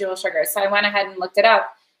residual sugars. So I went ahead and looked it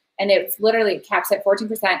up, and it's literally caps at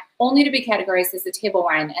 14%, only to be categorized as a table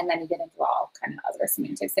wine, and then you get into all kind of other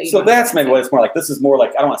semantics. That you so that's maybe what it's more like. This is more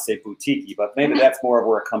like, I don't want to say boutique-y, but maybe that's more of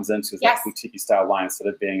where it comes into, is like boutique-y style wine instead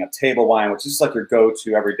of being a table wine, which is just like your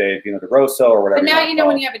go-to everyday Vino de Rosso or whatever. But now you know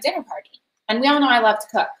when you have a dinner party, and we all know I love to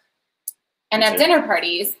cook and have dinner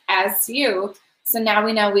parties, as you. So now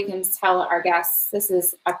we know we can tell our guests this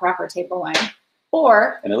is a proper table wine.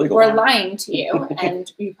 Or we're lying to you,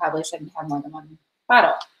 and you probably shouldn't have more than one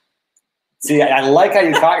bottle. See, I like how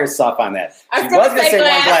you caught yourself on that. She was going to say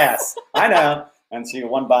one glass. I know. And she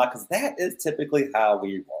one bottle, because that is typically how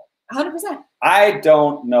we roll. 100%. I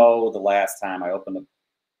don't know the last time I opened a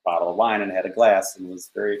bottle of wine and had a glass and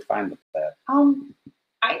was very fine with that.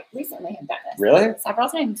 I recently have done this. Really? Several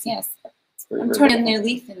times, yes. I'm turning a new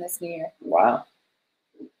leaf in this new year. Wow.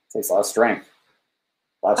 Takes a lot of strength.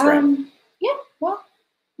 A lot of strength. Yeah, well,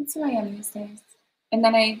 that's who I am these days. And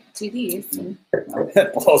then I do these. And,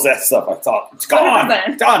 it blows that stuff. I thought, it's gone.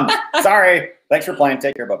 100%. Done. Sorry. Thanks for playing.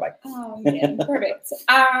 Take care. Bye-bye. Oh, yeah. Perfect.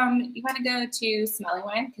 You want to go to smelling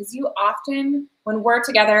wine? Because you often, when we're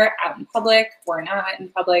together out in public, we're not in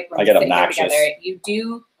public, we're sitting here together, you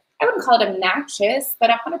do, I wouldn't call it obnoxious, but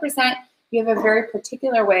 100% you have a very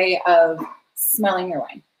particular way of smelling your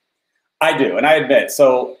wine. I do. And I admit,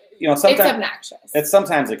 so, you know, sometimes it's obnoxious.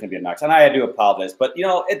 Sometimes it can be obnoxious, and I do apologize. But you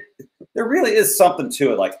know, there really is something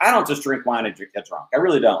to it. Like, I don't just drink wine and get drunk. I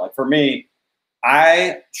really don't. Like, for me,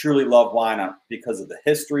 I truly love wine because of the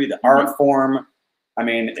history, the art form. I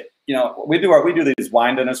mean, you know, we do these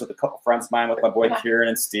wine dinners with a couple friends of mine, with my boy Kieran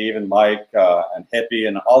and Steve and Mike and Hippie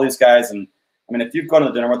and all these guys. And I mean, if you've gone to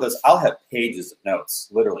the dinner with us, I'll have pages of notes,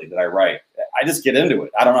 literally, that I write. I just get into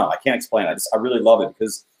it. I don't know. I can't explain it. I really love it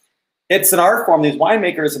because it's an art form. These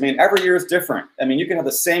winemakers, I mean, every year is different. I mean, you can have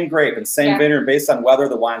the same grape and same vineyard, based on weather,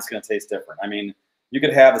 the wine's going to taste different. I mean, you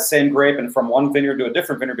could have the same grape and from one vineyard to a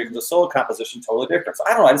different vineyard because the soil composition totally different. So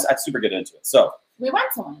I don't know. I super get into it. So we went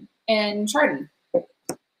to one in Chardon.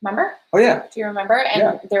 Remember? Oh yeah. Do you remember?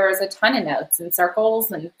 And there was a ton of notes and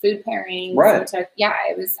circles and food pairings. Right. And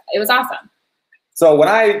it was awesome. So when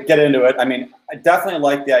I get into it, I mean, I definitely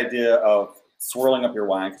like the idea of swirling up your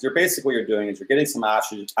wine, because you're basically, what you're doing is you're getting some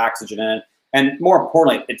oxygen in it, and more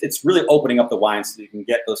importantly, it's really opening up the wine so you can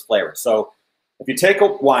get those flavors. So if you take a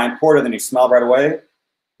wine, pour it, and then you smell right away,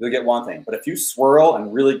 you'll get one thing. But if you swirl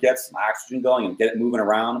and really get some oxygen going and get it moving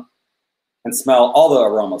around and smell, all the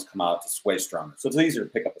aromas come out just way stronger. So it's easier to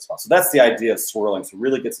pick up the smell. So that's the idea of swirling, so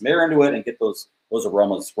really get some air into it and get those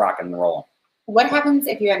aromas rocking and rolling. What happens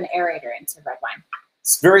if you add an aerator into red wine?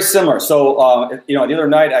 It's very similar. So you know, the other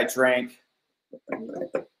night I drank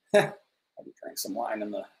some wine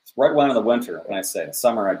in the red wine in the winter. When I say the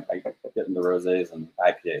summer, I get into rosés and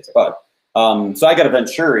IPAs. But so I got a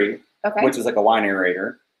Venturi, which is like a wine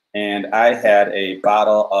aerator, and I had a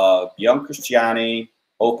bottle of Young Christiani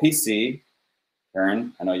OPC.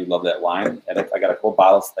 Karen, I know you love that wine. I got a cool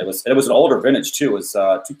bottle. It was an older vintage too. It was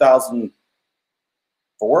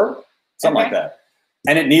 2004, something like that.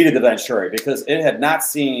 And it needed the Venturi because it had not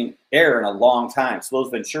seen air in a long time. So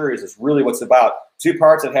those Venturis is really what's about. 2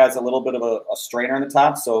 parts, it has a little bit of a strainer on the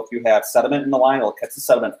top. So if you have sediment in the wine, it'll catch the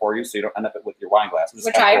sediment for you so you don't end up with your wine glass.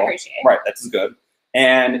 Which I appreciate. Right, that's good.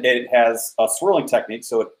 And it has a swirling technique.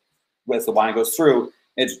 So as the wine goes through,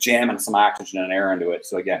 it's jamming some oxygen and air into it.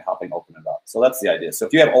 So again, helping open it up. So that's the idea. So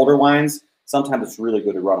if you have older wines, sometimes it's really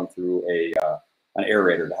good to run them through an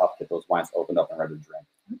aerator to help get those wines opened up and ready to drink.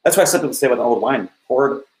 That's why I simply say with an old wine,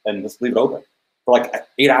 pour it and just leave it open for like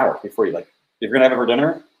 8 hours before you, like, if you're gonna have it for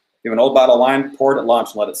dinner, you have an old bottle of wine, pour it at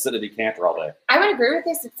lunch and let it sit at a decanter all day. I would agree with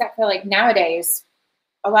this, except for like nowadays,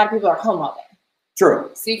 a lot of people are home all day. True.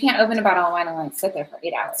 So you can't open a bottle of wine and let it sit there for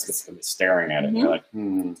 8 hours. It's just gonna be staring at it. And you're like,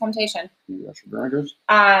 temptation.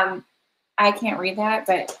 I can't read that,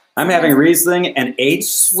 but I'm having Riesling and aged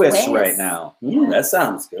Swiss right now. That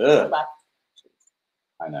sounds good.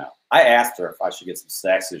 I know. I asked her if I should get some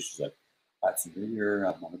snacks. She's like, "That's your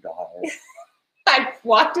I'm on a diet." I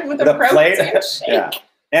walked in with a protein shake. Yeah,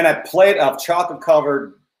 and a plate of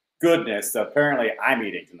chocolate-covered goodness that apparently I'm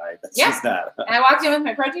eating tonight. That's just not. And I walked in with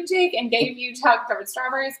my protein shake and gave you chocolate-covered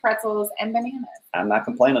strawberries, pretzels, and bananas. I'm not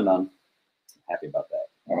complaining, none. I'm happy about that.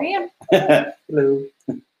 There I am. Hello.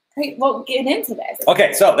 Great. Well, get into this.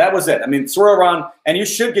 Okay, so that was it. I mean, swirl around, and you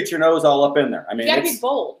should get your nose all up in there. I mean, you got to be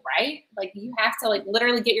bold, right? Like, you have to, like,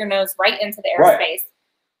 literally get your nose right into the airspace. Right.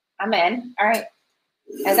 I'm in. All right.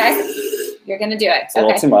 As I said, you're going to do it. It's a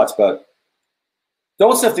little too much, but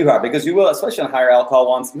Don't sniff too hard because you will, especially on higher alcohol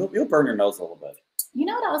ones, you'll burn your nose a little bit. You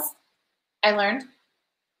know what else I learned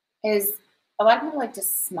is a lot of people like to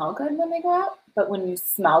smell good when they go out, but when you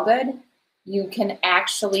smell good, you can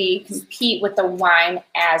actually compete with the wine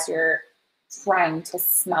as you're trying to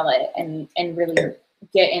smell it and really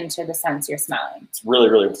get into the sense you're smelling. It's really,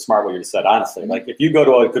 really smart what you just said, honestly. Like if you go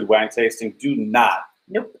to a good wine tasting, do not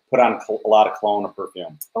put on a lot of cologne or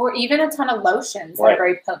perfume. Or even a ton of lotions that are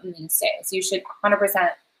very potent these days. You should 100%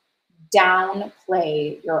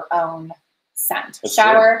 downplay your own scent. It's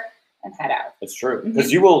Shower and head out. It's true.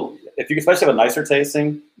 Because you will, if you especially have a nicer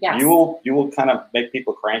tasting, you will kind of make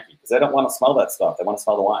people cranky because they don't want to smell that stuff. They want to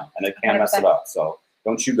smell the wine and they can't 100%. Mess it up. So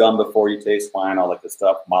don't chew gum before you taste wine, all that good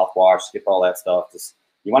stuff. Mouthwash, skip all that stuff. Just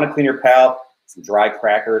you want to clean your palate. Some dry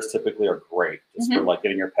crackers typically are great just for like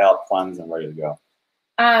getting your palate cleansed and ready to go.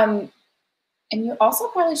 And you also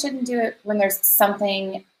probably shouldn't do it when there's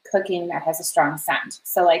something cooking that has a strong scent.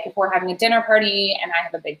 So like if we're having a dinner party and I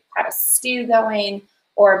have a big pot of stew going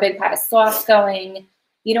or a big pot of sauce going,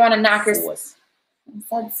 you don't want to knock yourself. You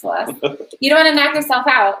don't want to knock yourself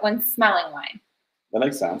out when smelling wine. That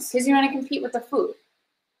makes sense. Because you want to compete with the food.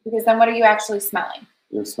 Because then what are you actually smelling?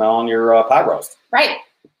 You're smelling your pot roast. Right.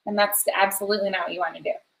 And that's absolutely not what you want to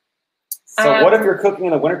do. So what if you're cooking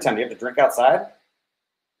in the wintertime? Do you have to drink outside?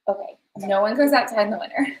 Okay. No one goes outside in the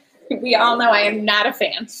winter. We all know I am not a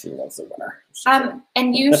fan. She loves the winter.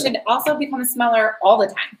 And you should also become a smeller all the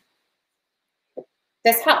time.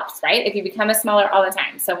 This helps, right? If you become a smeller all the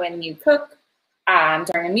time. So when you cook,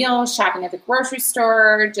 during a meal, shopping at the grocery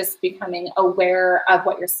store, just becoming aware of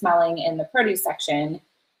what you're smelling in the produce section.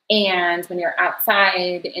 And when you're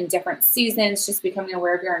outside in different seasons, just becoming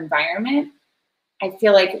aware of your environment, I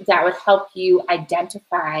feel like that would help you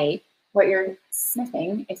identify what you're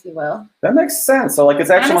sniffing, if you will. That makes sense. So like it's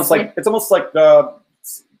actually almost like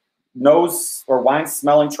nose or wine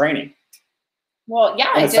smelling training. Well,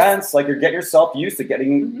 yeah. In a sense, like you're getting yourself used to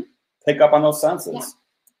getting pick up on those senses. Yeah.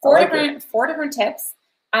 Four different tips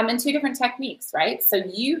and 2 different techniques, right? So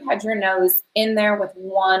you had your nose in there with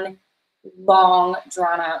one long,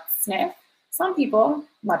 drawn-out sniff. Some people,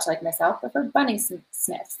 much like myself, prefer bunny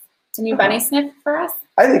sniffs. Can you bunny sniff for us?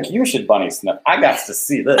 I think you should bunny sniff. I got to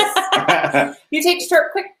see this. You take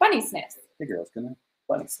short, quick bunny sniffs. Hey, girl's gonna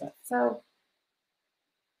bunny sniff. So,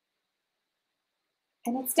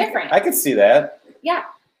 and it's different. I could see that. Yeah.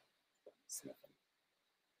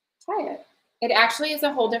 Try it. It actually is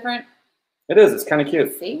a whole different. It is. It's kind of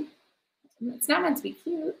cute. See? It's not meant to be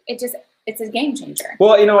cute. It's a game changer.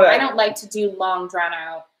 Well, you know what? I don't like to do long,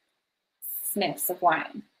 drawn-out sniffs of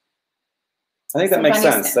wine. I think that makes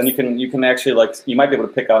sense. Then you can actually you might be able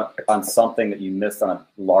to pick up on something that you missed on a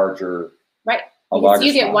larger. Right. Because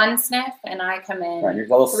you get one sniff and I come in 3,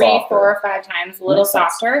 4, or 5 times, a little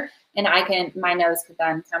softer, and my nose could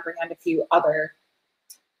then comprehend a few other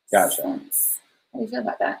scents. How do you feel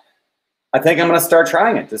about that? I think I'm going to start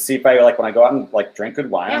trying it to see if I when I go out and drink good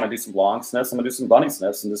wine, I'm going to do some long sniffs, I'm going to do some bunny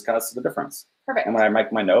sniffs and just kind of see the difference. Perfect. And when I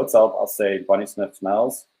make my notes, I'll say bunny sniff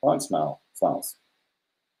smells, long smell smells.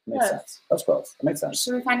 Makes sense. That's close. That makes sense.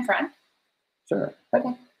 Should we find a friend? Sure.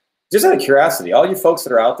 Okay. Just out of curiosity, all you folks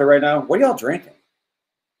that are out there right now, what are y'all drinking?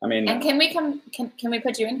 I mean, and can we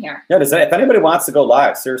put you in here? Yeah. If anybody wants to go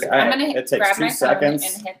live, seriously, it takes 2 seconds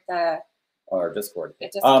and hit the. Or Discord.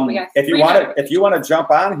 If you want to jump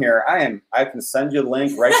on here, I can send you a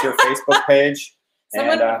link right to your Facebook page.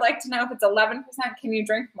 Someone would like to know if it's 11%. Can you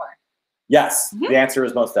drink more? Yes, the answer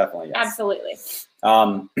is most definitely yes. Absolutely.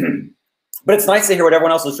 But it's nice to hear what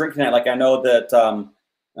everyone else is drinking tonight. Like I know that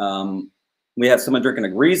we have someone drinking a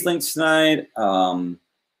Riesling tonight.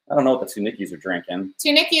 I don't know what the 2 Nickies are drinking.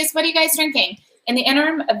 2 Nickies, what are you guys drinking? In the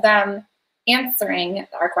interim of them answering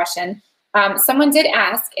our question, someone did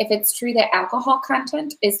ask if it's true that alcohol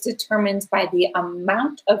content is determined by the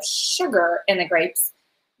amount of sugar in the grapes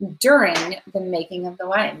during the making of the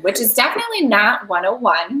wine, which is definitely not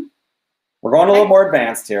 101. We're going a little more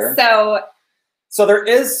advanced here. So there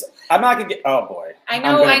is, I'm not going to get, oh boy. I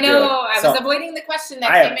know. I was avoiding the question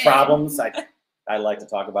that came in. I have problems. I like to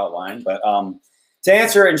talk about wine, but to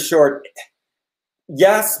answer in short,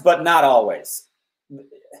 yes, but not always.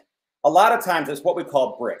 A lot of times it's what we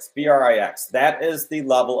call Brix, B-R-I-X. That is the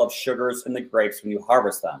level of sugars in the grapes when you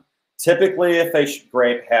harvest them. Typically, if a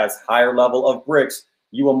grape has higher level of Brix,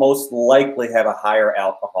 you will most likely have a higher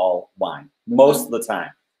alcohol wine, most of the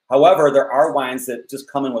time. However, there are wines that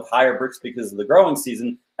just come in with higher Brix because of the growing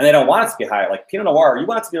season, and they don't want it to be high. Like Pinot Noir, you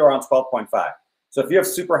want it to be around 12.5. So if you have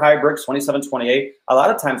super high Brix, 27, 28, a lot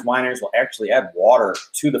of times wineries will actually add water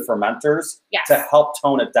to the fermenters to help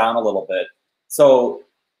tone it down a little bit. So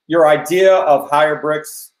your idea of higher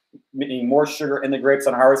Brix meaning more sugar in the grapes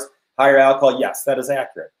on harvest, higher alcohol. Yes, that is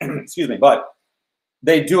accurate. Excuse me, but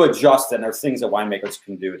they do adjust, and there's things that winemakers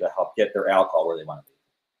can do to help get their alcohol where they want to be.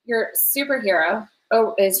 Your superhero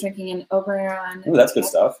is drinking an Oberon. Ooh, that's good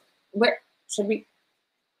stuff. Where should we?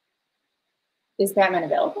 Is Batman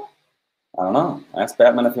available? I don't know. Ask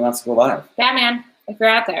Batman if he wants to go live. Batman, if you're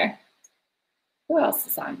out there. Who else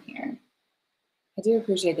is on here? I do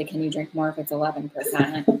appreciate that. Can you drink more if it's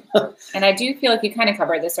 11%? And I do feel like you kind of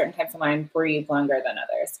covered that certain types of wine breathe longer than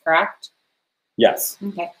others, correct? Yes.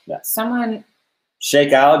 Okay. Yes. Someone.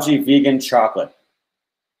 Shakeology vegan chocolate.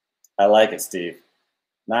 I like it, Steve.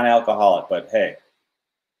 Non-alcoholic, but hey.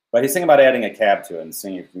 But he's thinking about adding a cab to it and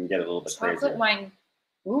seeing if you can get it a little bit crazier. Chocolate wine.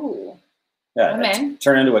 Ooh. Yeah,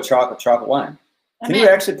 turn into a chocolate wine. Can you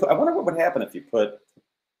actually put? I wonder what would happen if you put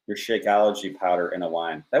your Shakeology powder in a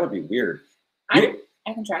wine. That would be weird. I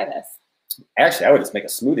can try this. Actually, I would just make a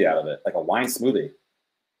smoothie out of it, like a wine smoothie.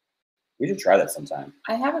 We should try that sometime.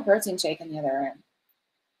 I have a protein shake in the other room.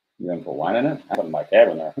 You gonna put wine in it? I put my cab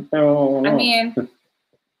in there. Oh, I mean,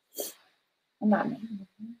 I'm not making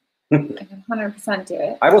it. I can 100% do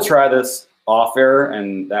it. I will try this off air,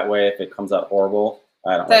 and that way, if it comes out horrible,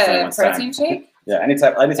 I don't know. The protein shake? Yeah,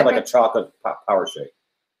 anytime like a chocolate power shake.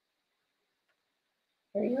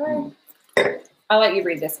 There you are. I'll let you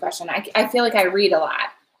read this question. I feel like I read a lot.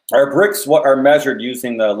 Are bricks what are measured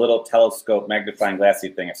using the little telescope magnifying glassy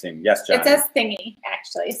thing I've seen? Yes, John. It says thingy,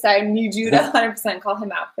 actually, so I need you to 100% call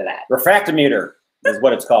him out for that. Refractometer is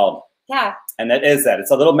what it's called. Yeah. And that is that.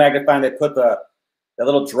 It's a little magnifying. They put the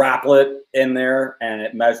little droplet in there, and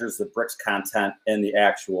it measures the bricks content in the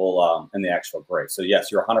actual grape. So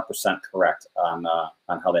yes, you're 100% correct on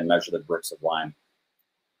how they measure the bricks of wine.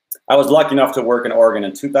 I was lucky enough to work in Oregon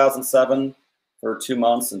in 2007 for 2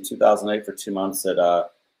 months, and 2008 for 2 months at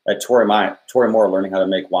Torrey Moore, learning how to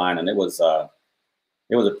make wine, and it was a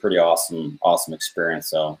pretty awesome experience.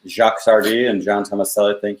 So Jacques Sardi and John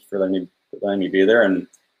Tomaselli, thank you for letting me be there, and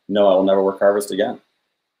no, I will never work harvest again.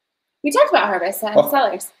 We talked about harvest and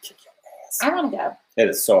cellars. I want to go. It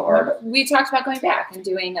is so hard. We talked about going back and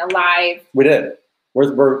doing a live. We did.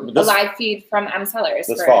 We're a live feed from M Cellars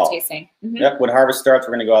for fall. A tasting. Mm-hmm. Yep. When harvest starts,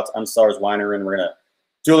 we're going to go out to M Cellars Winery, and we're going to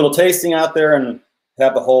do a little tasting out there and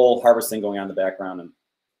have the whole harvesting going on in the background. And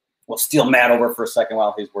we'll steal Matt over for a second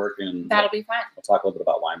while he's working. That'll be fun. We'll talk a little bit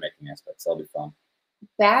about winemaking aspects. That'll be fun.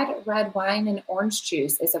 Bad red wine and orange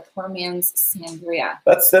juice is a poor man's sangria.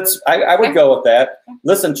 I would go with that.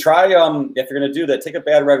 Listen, try if you're gonna do that, take a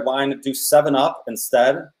bad red wine, do 7-Up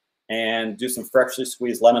instead, and do some freshly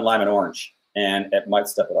squeezed lemon, lime, and orange, and it might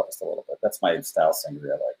step it up just a little bit. That's my style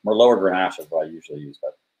sangria. Like Merlot or Grenache is what I usually use,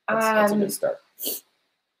 but that's a good start.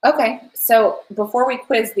 Okay, so before we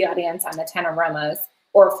quiz the audience on the 10 aromas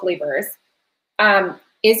or flavors,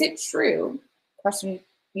 is it true? Question.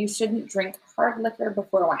 You shouldn't drink hard liquor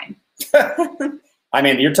before wine. I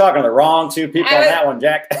mean, you're talking to the wrong two people on that one,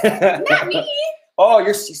 Jack. Not me. Oh,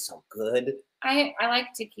 she's so good. I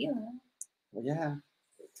like tequila. Well, yeah.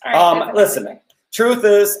 All right, listen, truth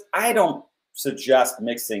is, I don't suggest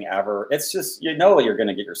mixing ever. It's just, you're going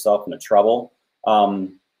to get yourself into trouble. I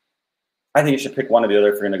think you should pick one or the other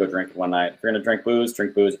if you're going to go drink it one night. If you're going to drink booze,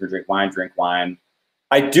 drink booze. If you drink wine.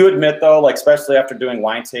 I do admit, though, like especially after doing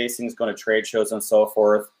wine tastings, going to trade shows and so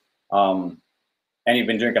forth, and you've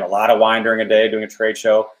been drinking a lot of wine during a day, doing a trade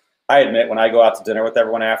show, I admit when I go out to dinner with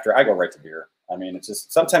everyone after, I go right to beer. I mean, it's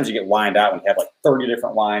just sometimes you get wined out when you have like 30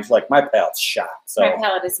 different wines. You're like, my palate's shot. So my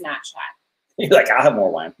palate is not shot. You're like, I'll have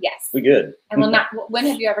more wine. Yes. We good. I will not. When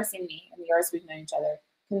have you ever seen me, in the years we've known each other,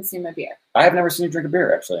 consume a beer? I have never seen you drink a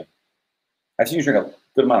beer, actually. I've seen you drink a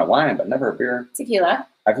good amount of wine, but never a beer. Tequila.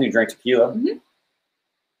 I've seen you drink tequila. Mm-hmm.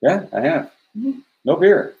 Yeah, I have. Mm-hmm. No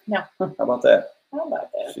beer. No. How about that? How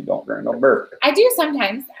about that? She don't drink no beer. I do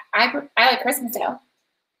sometimes. I like Christmas Ale.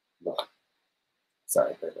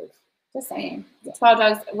 Sorry, baby. Just saying. 12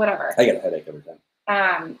 dogs, whatever. I get a headache every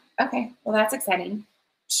time. Okay. Well, that's exciting.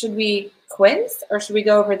 Should we quiz or should we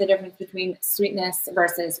go over the difference between sweetness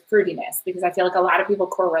versus fruitiness? Because I feel like a lot of people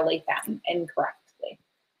correlate them incorrectly.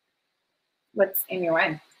 What's in your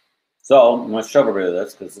wine? So I'm going to show everybody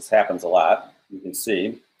this because this happens a lot. You can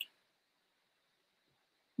see.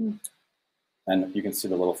 And you can see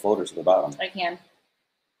the little floaters at the bottom. I can.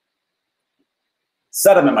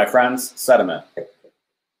 Sediment, my friends. Sediment.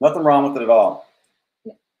 Nothing wrong with it at all.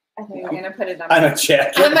 I thought you were going to put it on a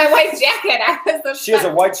jacket. On my white jacket. She has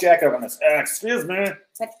a white jacket on this. Excuse me.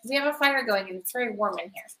 But we have a fire going and it's very warm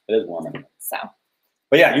in here. It is warm in here. So.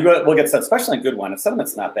 But yeah, we'll get set, especially in good wine. And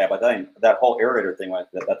sediment's not bad, but that whole aerator thing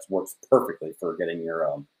that works perfectly for getting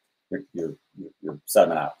your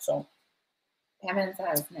sediment out. So Hammond's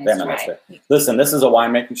nice That's try. fair. Listen, this is a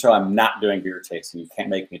winemaking show. I'm not doing beer tasting. You can't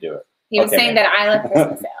make me do it. He was saying that I love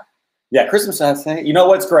Christmas ale. Yeah, Christmas ale. You know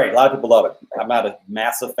what's great? A lot of people love it. I'm not a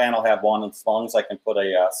massive fan. I'll have one as long as I can put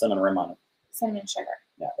a cinnamon rim on it. Cinnamon sugar.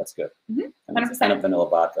 Yeah, that's good. 100%. And a vanilla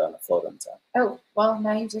vodka on the float on top. Oh, well,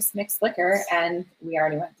 now you just mixed liquor, and we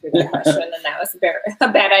already went through that question, and that was a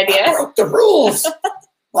bad idea. I broke the rules.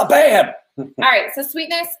 Not bad. All right, so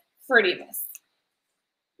sweetness, fruitiness.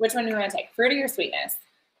 Which one do you want to take, fruity or sweetness?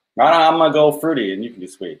 I'm going to go fruity, and you can do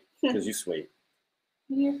sweet, because you're sweet.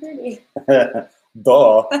 You're fruity.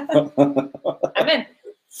 Duh. I'm in.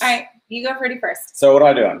 All right, you go fruity first. So what am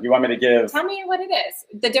I doing? You want me to give... Tell me what it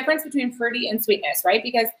is. The difference between fruity and sweetness, right?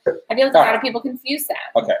 Because I feel like a lot of people confuse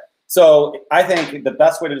that. Okay. So I think the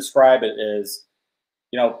best way to describe it is,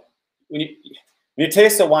 when you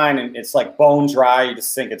taste a wine and it's like bone dry, you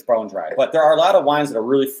just think it's bone dry. But there are a lot of wines that are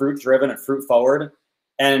really fruit driven and fruit forward,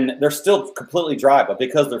 and they're still completely dry. But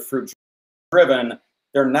because they're fruit driven,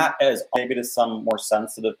 they're not as maybe to some more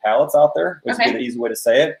sensitive palates out there, which would be the easy way to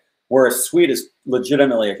say it. Whereas sweet is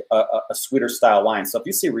legitimately a sweeter style wine. So if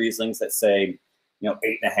you see Rieslings that say,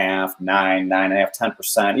 8.5, 9, 9.5,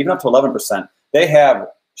 10%, even up to 11%, they have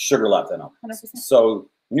sugar left in them. 100%. So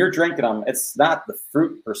when you're drinking them, it's not the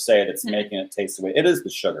fruit per se that's making it taste the way it is, the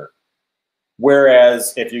sugar.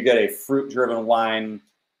 Whereas if you get a fruit-driven wine,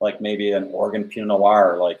 like maybe an Oregon Pinot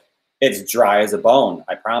Noir, like it's dry as a bone,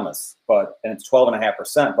 I promise. And it's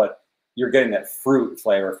 12.5%, but you're getting that fruit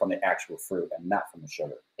flavor from the actual fruit and not from the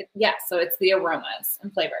sugar. Yeah, so it's the aromas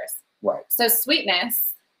and flavors. Right. So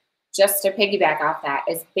sweetness, just to piggyback off that,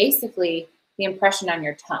 is basically the impression on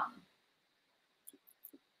your tongue.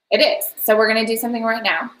 It is. So we're going to do something right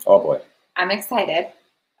now. Oh, boy. I'm excited.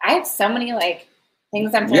 I have so many,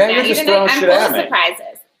 things I'm trying out. Even I'm full of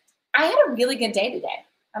surprises. I had a really good day today.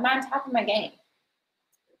 I'm on top of my game.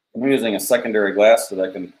 I'm using a secondary glass so that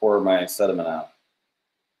I can pour my sediment out.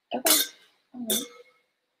 Okay.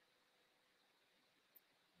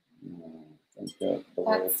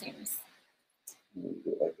 That seems. Do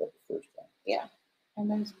it like that the first time. Yeah.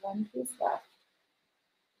 And there's one piece left.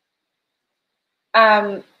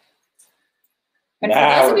 And for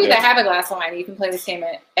those of you that have a glass of wine, you can play this game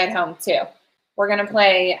at home too. We're going to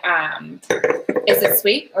play, is it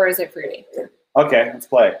sweet or is it fruity? Okay, let's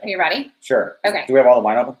play. Are you ready? Sure. Okay. Do we have all the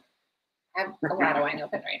wine open? I have a lot of wine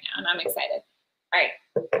open right now, and I'm excited. All right.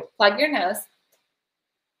 Plug your nose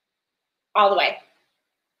all the way,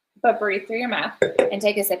 but breathe through your mouth and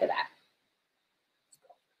take a sip of that.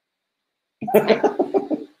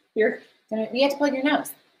 You have to plug your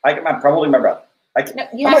nose. I'm probably my breath. No,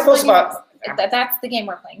 you have to plug your nose. That's the game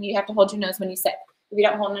we're playing. You have to hold your nose when you sip. If you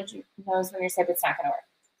don't hold your nose when you sip, it's not going to work.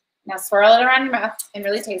 Now swirl it around your mouth and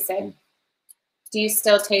really taste it. Do you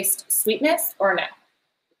still taste sweetness or no?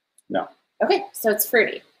 No. Okay, so it's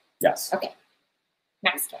fruity. Yes. Okay.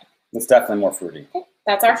 Next one. It's definitely more fruity. Okay,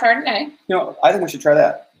 that's our Chardonnay. I think we should try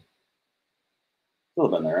that. A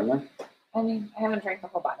little bit in there, isn't there? I mean, I haven't drank the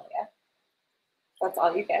whole bottle yet. That's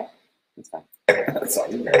all you get. That's fine. That's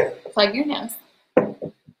all you get. Plug your nose. I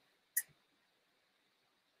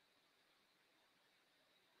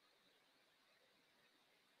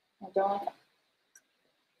don't like it.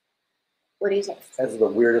 What do you taste? That's the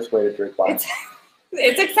weirdest way to drink wine.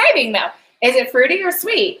 It's exciting, though. Is it fruity or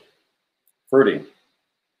sweet? Fruity.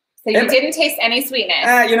 So you didn't taste any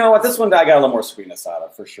sweetness. You know what? This one I got a little more sweetness out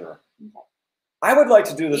of, for sure. Okay. I would like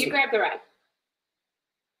to do this. You grab the red.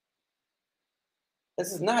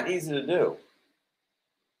 This is not easy to do.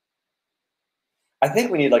 I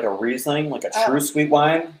think we need like a Riesling, like a true sweet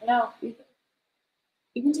wine. No, you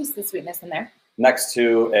can taste the sweetness in there. Next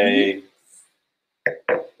to a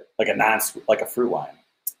like a non-sweet, like a fruit wine.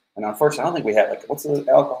 And unfortunately, I don't think we had what's the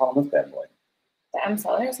alcohol in this bad boy? The M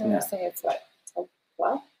Cellars. I'm gonna say it's what,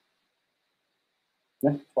 12?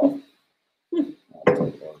 Yeah, 12.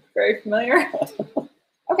 Very familiar.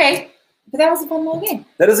 Okay, but that was a fun little game.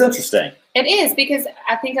 That is interesting. It is, because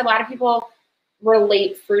I think a lot of people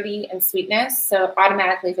relate fruity and sweetness. So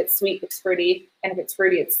automatically, if it's sweet, it's fruity, and if it's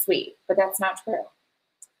fruity, it's sweet. But that's not true.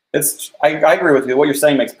 I agree with you. What you're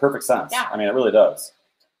saying makes perfect sense. Yeah. I mean, it really does.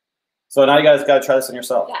 So now you guys got to try this on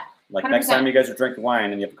yourself. Yeah. 100%. Next time you guys are drinking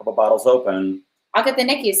wine and you have a couple bottles open. I'll get the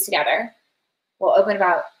Nickies together. We'll open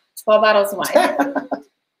about 12 bottles of wine.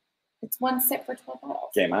 It's one sip for 12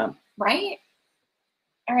 bottles. Game on. Right?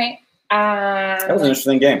 All right. That was an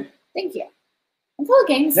interesting game. Thank you. I'm full of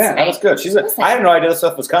games. Yeah, that was good. I had no idea this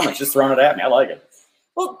stuff was coming. She's just throwing it at me. I like it.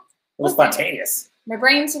 Well, it was spontaneous. My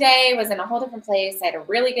brain today was in a whole different place. I had a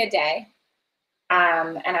really good day.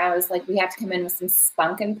 And I was like, we have to come in with some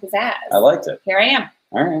spunk and pizzazz. I liked it. Here I am.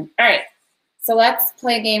 All right. All right. So let's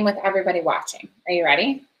play a game with everybody watching. Are you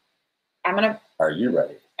ready? Are you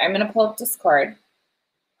ready? I'm gonna pull up Discord.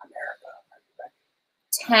 America, are you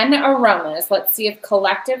ready? 10 aromas. Let's see if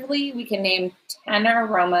collectively we can name 10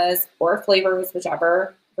 aromas or flavors,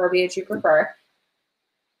 whichever verbiage you prefer.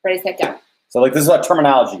 Ready, set, go. So like this is a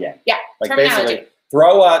terminology game. Yeah, like terminology. Basically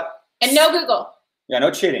throw what? And no Google. Yeah,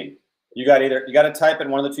 no cheating. You got to type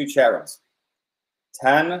in one of the two chat rooms.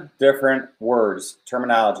 10 different words,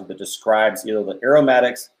 terminology that describes either the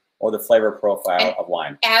aromatics or the flavor profile of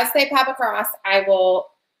wine. As they pop across, I will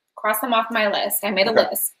cross them off my list. I made a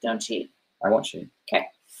list. Don't cheat. I won't cheat. Okay.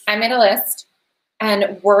 I made a list,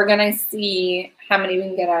 and we're going to see how many we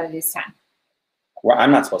can get out of these 10. Well,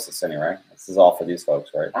 I'm not supposed to say any, right? This is all for these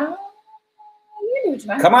folks, right? You do,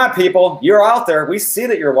 Come on, people. You're out there. We see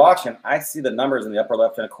that you're watching. I see the numbers in the upper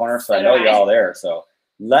left-hand corner, so I know you're all there. So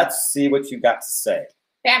let's see what you got to say.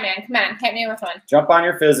 Batman, come on. Hit me with one. Jump on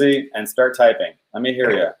your fizzy and start typing. Let me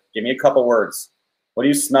hear you. Give me a couple words. What do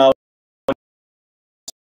you smell?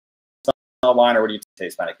 Wine, or what do you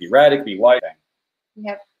taste? It could be red. It could be white. We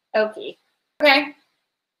have oaky. Okay.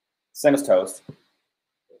 Same as toast.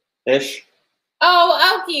 Ish.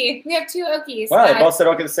 Oh, oaky. We have 2 oakies. Well, they both said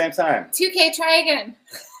oaky at the same time. 2K, try again.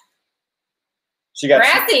 She got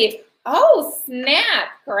grassy. Oh, snap.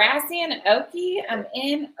 Grassy and oaky. I'm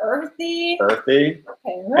in. Earthy. Earthy.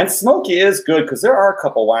 Okay. And smoky is good because there are a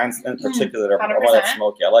couple wines in particular that are that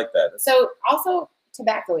smoky. I like that. So also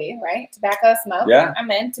tobacco-y, right? Tobacco smoke. Yeah. I'm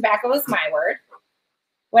in. Tobacco is my word.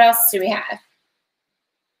 What else do we have?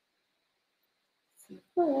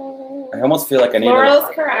 I almost feel like I need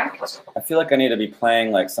Floral's correct. I feel like I need to be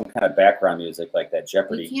playing like some kind of background music, like that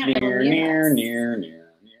Jeopardy. Near.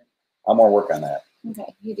 I'll more work on that.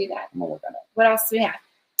 Okay, you do that. I'm gonna work on that. What else do we have?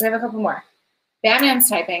 We have a couple more. Batman's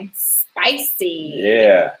typing. Spicy.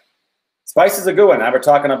 Yeah. Spice is a good one. Now we're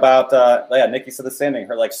talking about yeah, Nikki said the same thing.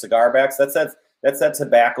 Her like cigar backs. That's that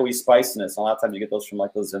tobacco-y spiciness. A lot of times you get those from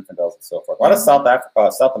like those Zinfandels and so forth. A lot of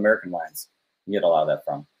South American wines. You get a lot of that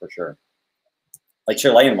from, for sure. Like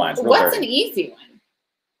Chilean wines. What's an easy one?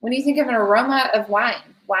 When you think of an aroma of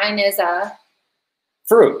wine, wine is a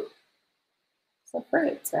fruit. So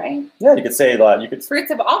fruits, right? Yeah, you could say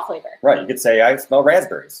fruits of all flavor. Right. You could say I smell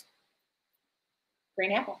raspberries.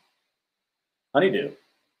 Green apple. Honeydew.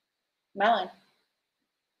 Melon.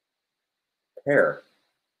 Pear.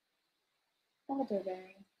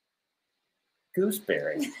 Elderberry.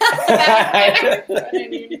 Gooseberry. I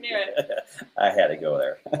didn't even knew it. I had to go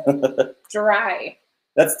there. Dry.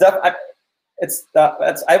 That's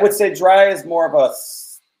I would say dry is more of a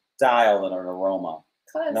style than an aroma.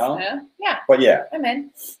 Close, no? Yeah. But yeah. I'm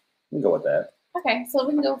in. We can go with that. Okay, so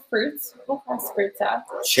we can go fruits. We'll cross fruits out.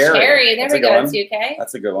 Cherry. There we go. 2K.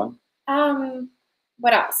 That's a good one.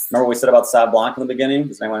 What else? Remember what we said about Sauv Blanc in the beginning?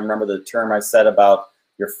 Does anyone remember the term I said about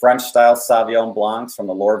your French-style Sauvignon Blancs from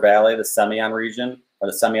the Loire Valley, the Semillon region,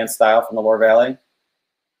 or the Semillon style from the Loire Valley?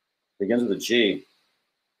 Begins with a G.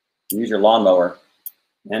 You use your lawnmower.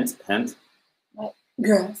 Hint, hint. What?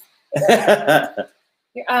 Grass.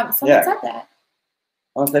 Someone said that.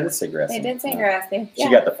 Oh, they did say grass. They did say grass. Yeah. She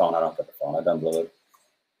got the phone. I don't get the phone. I done blew it.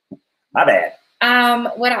 My bad.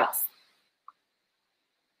 What else?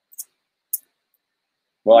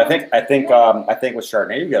 Well, I think with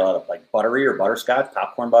Chardonnay you get a lot of like buttery or butterscotch,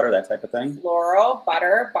 popcorn butter, that type of thing. Floral,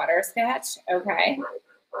 butter, butterscotch. Okay.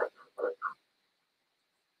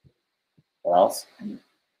 What else?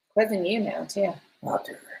 Quizzing you now too. Oh,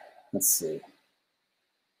 dear. Let's see.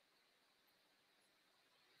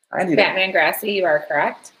 Batman Grassy, you are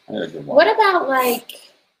correct. I need a good one. What about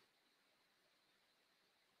like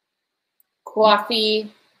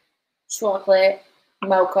coffee, chocolate,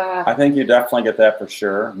 mocha? I think you definitely get that for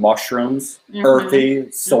sure. Mushrooms,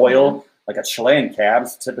 earthy, soil. Like a Chilean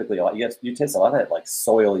cabs, typically you taste a lot of that like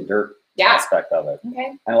soily dirt aspect of it.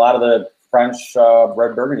 Okay. And a lot of the French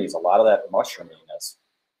red burgundies, a lot of that mushroominess.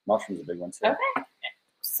 Mushroom's a big one too. Okay.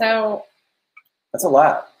 So that's a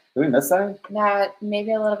lot. Did we miss that?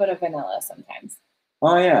 Maybe a little bit of vanilla sometimes.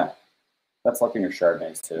 Oh yeah. That's like in your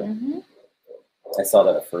Chardonnays too. I saw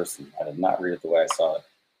that at first and I did not read it the way I saw it.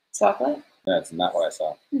 Chocolate? That's not what I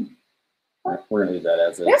saw. We're gonna leave that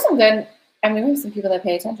as is. There's some good. I mean, we have some people that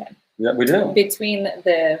pay attention. Yeah, we do. Between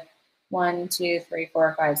the 1, 2, 3,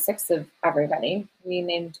 4, 5, 6 of everybody, we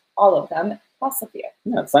named all of them, plus a few.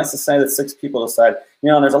 Yeah, it's nice to say that 6 people decide. You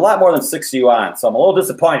know, and there's a lot more than 6 of you on, so I'm a little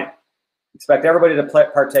disappointed. Expect everybody to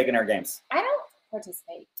partake in our games. I don't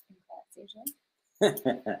participate in class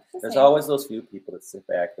usually. There's always those few people that sit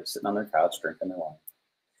back, they're sitting on their couch drinking their wine.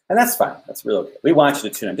 And that's fine. That's really good. We want you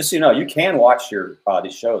to tune in. Just so you know, you can watch your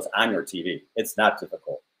these shows on your TV. It's not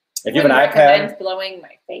difficult. If you have an iPad, blowing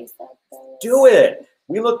my face up. Do it.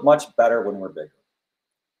 We look much better when we're bigger.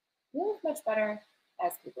 We look much better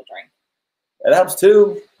as people drink. It helps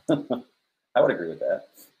too. I would agree with that.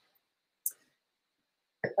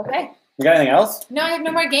 Okay. You got anything else? No, I have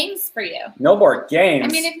no more games for you. No more games. I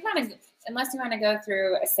mean, if you want to, unless you want to go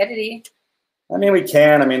through acidity. I mean, we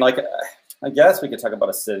can. I mean, like, I guess we could talk about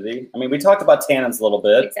acidity. I mean, we talked about tannins a little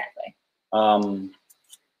bit. Exactly.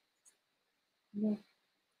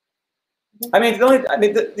 I mean,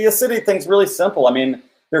 the acidity thing's really simple. I mean,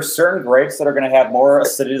 there's certain grapes that are going to have more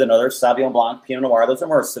acidity than others. Sauvignon Blanc, Pinot Noir, those are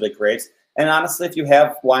more acidic grapes. And honestly, if you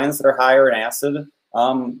have wines that are higher in acid,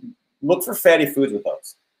 look for fatty foods with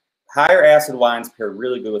those. Higher acid wines pair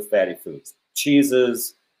really good with fatty foods,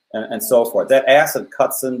 cheeses, and so forth. That acid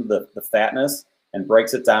cuts into the fatness and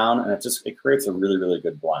breaks it down, and it creates a really, really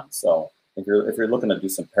good blend. So if you're looking to do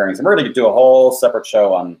some pairings, and we're going to do a whole separate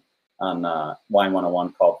show on Wine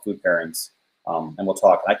 101 called Food Pairings, and we'll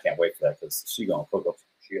talk. And I can't wait for that because she's going to cook up some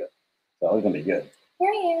shit. So it's going to be good.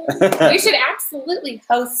 We should absolutely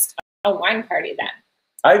host a wine party then.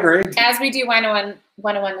 I agree. As we do Wine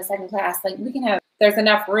 101 the second class, like we can have, there's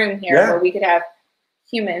enough room here where we could have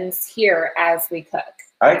humans here as we cook.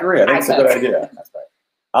 I agree. I think it's a good idea. That's right.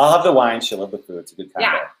 I'll have the wine. She'll have the food. It's a good combo.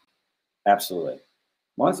 Yeah. Absolutely.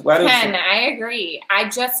 Ken, I agree. I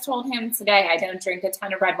just told him today I don't drink a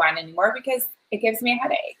ton of red wine anymore because it gives me a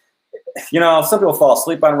headache. You know, some people fall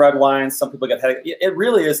asleep on red wines. Some people get headache. It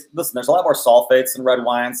really is. Listen, there's a lot more sulfates in red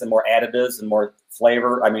wines and more additives and more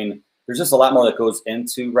flavor. I mean, there's just a lot more that goes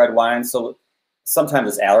into red wine. So sometimes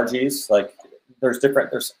it's allergies. Like there's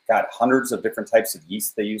got hundreds of different types of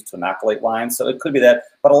yeast they use to inoculate wine. So it could be that.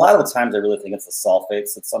 But a lot of the times I really think it's the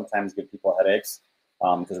sulfates that sometimes give people headaches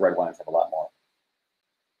because red wines have a lot more.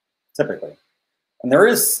 Typically. And there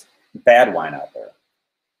is bad wine out there.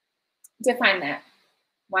 Define that.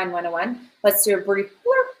 Wine 101. Let's do a brief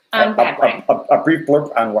blurb on bad wine. A brief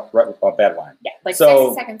blurb on bad wine. Yeah, like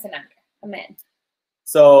 60 seconds and under. I'm in.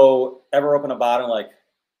 So, ever open a bottle like,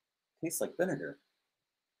 tastes like vinegar?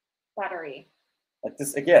 Buttery. Like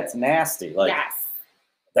this, again, it's nasty. Like, yes.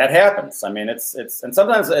 That happens. I mean, and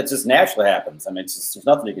sometimes it just naturally happens. I mean, there's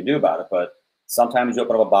nothing you can do about it, but sometimes you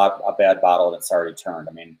open up a bad bottle and it's already turned.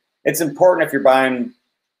 I mean, it's important if you're buying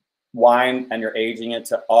wine and you're aging it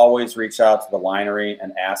to always reach out to the winery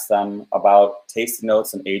and ask them about tasting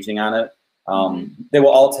notes and aging on it. They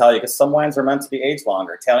will all tell you because some wines are meant to be aged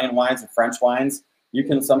longer. Italian wines and French wines, you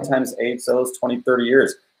can sometimes age those 20, 30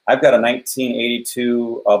 years. I've got a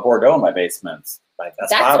 1982 Bordeaux in my basement.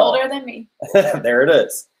 That's bottle. Older than me. There it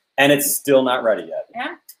is. And it's still not ready yet.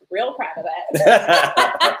 I'm real proud of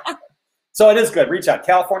it. So it is good. Reach out.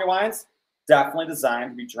 California wines, definitely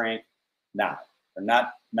designed to be drank now. They're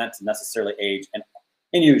not meant to necessarily age, and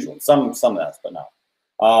unusual. Some of that's, but no.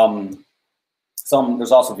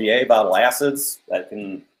 There's also VA bottle acids that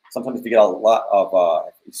can sometimes if you get a lot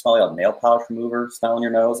of you smell like a nail polish remover smell in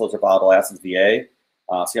your nose. Those are volatile acids, VA.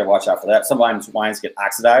 So you gotta watch out for that. Sometimes wines get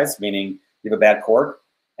oxidized, meaning you have a bad cork,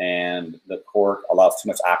 and the cork allows too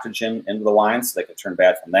much oxygen into the wine, so they can turn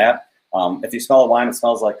bad from that. If you smell a wine that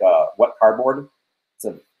smells like wet cardboard, it's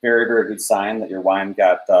a very, very good sign that your wine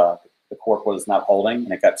got the cork was not holding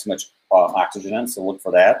and it got too much oxygen in. So look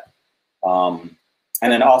for that. And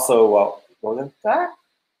then also, what was it?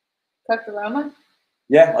 Cooked aroma.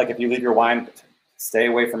 Yeah, like if you leave your wine, stay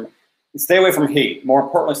away from heat. More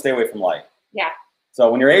importantly, stay away from light. Yeah.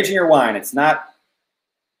 So when you're aging your wine, it's not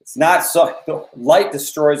so light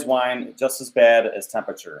destroys wine just as bad as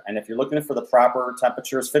temperature. And if you're looking for the proper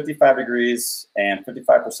temperatures, 55 degrees and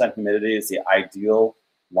 55% humidity is the ideal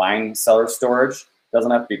wine cellar storage.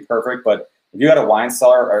 Doesn't have to be perfect, but if you got a wine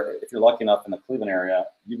cellar, or if you're lucky enough in the Cleveland area,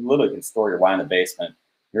 you literally can store your wine in the basement.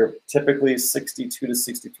 You're typically 62 to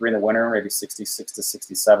 63 in the winter, maybe 66 to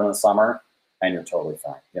 67 in the summer, and you're totally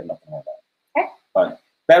fine. You have nothing to worry about. Okay. But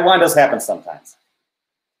bad wine does happen sometimes.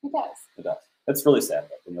 It does. It does. It's really sad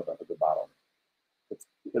though, when you open up a good bottle.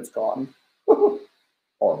 It's gone.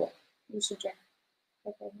 Horrible. You should drink.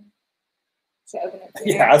 Okay. Should open it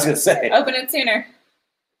sooner. Yeah, I was gonna say. Open it sooner.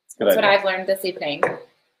 That's what I've learned this evening.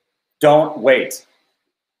 Don't wait.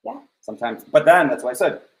 Yeah. Sometimes, but then that's why I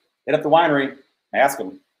said, hit up the winery, ask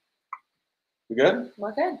them. We good?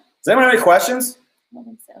 We're good. Does anyone have any questions? I don't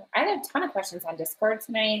think so. I had a ton of questions on Discord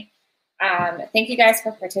tonight. Thank you guys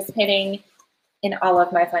for participating in all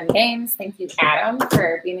of my fun games. Thank you, Adam,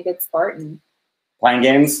 for being a good sport and playing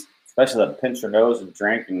games, especially that pinch your nose and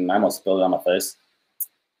drink, and I almost spilled it on my face.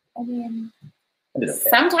 I mean, I did okay.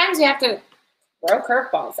 Sometimes you have to throw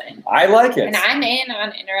curveballs in. I like it. And I'm in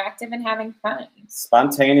on interactive and having fun.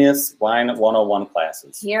 Spontaneous wine 101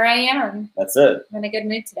 classes. Here I am. That's it. I'm in a good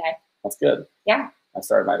mood today. That's good. Yeah. I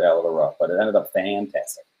started my day a little rough, but it ended up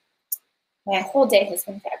fantastic. My whole day has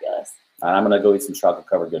been fabulous. And I'm going to go eat some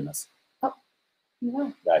chocolate-covered goodness. Oh,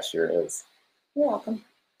 yeah. That sure is. You're welcome.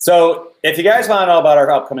 So if you guys want to know about our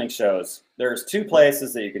upcoming shows, there's 2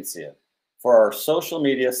 places that you can see it. For our social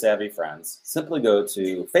media savvy friends, simply go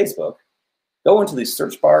to Facebook, go into the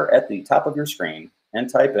search bar at the top of your screen, and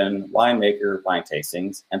type in Winemaker Wine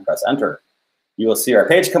Tastings and press enter. You will see our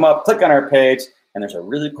page come up, click on our page, and there's a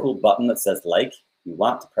really cool button that says like. You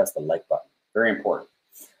want to press the like button. Very important.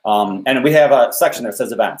 And we have a section that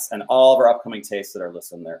says events, and all of our upcoming tastes that are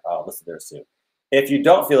listed there too. If you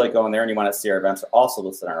don't feel like going there and you want to see our events, are also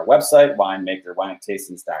listed on our website,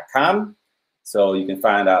 winemakerwinetastings.com. So you can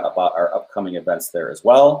find out about our upcoming events there as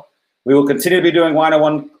well. We will continue to be doing Wine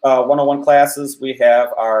 101 classes. We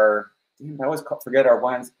have our, I always forget our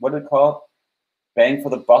wines. What did it call? Bang for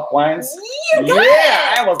the buck wines? You got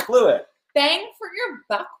it! I almost blew it. Bang for your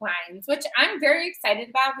buck wines, which I'm very excited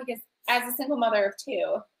about because as a single mother of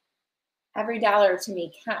 2, every dollar to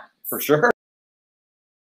me counts. For sure.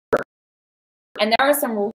 And there are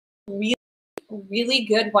some really, really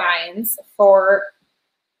good wines for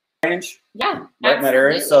range. Yeah, right in that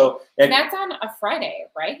area. So and that's on a Friday,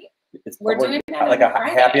 right? We're doing it like a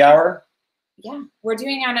happy hour. Yeah, we're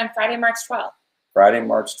doing it on Friday, March 12th. Friday,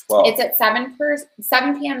 March 12th. It's at 7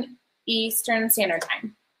 p.m. Eastern Standard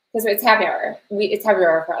Time because it's happy hour. It's happy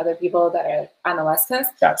hour for other people that are on the West Coast.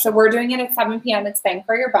 Gotcha. So we're doing it at 7 p.m. It's bang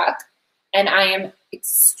for your buck, and I am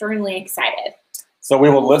extremely excited. So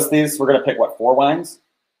we will list these. We're going to pick, what, 4 wines?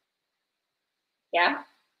 Yeah.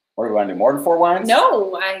 Or do we want to do more than 4 wines?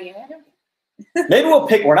 No, I don't. Maybe we'll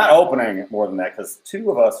pick, we're not opening more than that because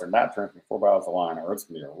 2 of us are not drinking 4 bottles of wine or it's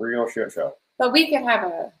going to be a real shit show. But we could have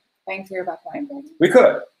a bang for your buck wine party. We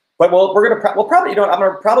could. But we'll probably, I'm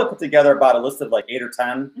going to probably put together about a list of like 8 or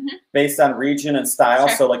 10 based on region and style.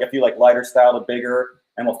 Sure. So like if you like lighter style to bigger,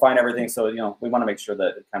 and we'll find everything. So, we want to make sure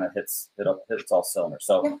that it kind of hits all cylinders.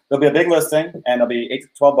 So there'll be a big listing and it'll be $8 to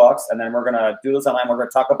 $12. And then we're going to do this online. We're going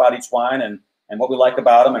to talk about each wine and what we like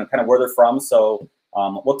about them and kind of where they're from. So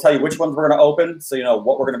we'll tell you which ones we're going to open. So,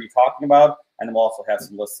 what we're going to be talking about. And then we'll also have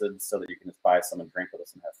some listed so that you can just buy some and drink with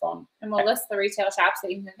us and have fun. And we'll list the retail shops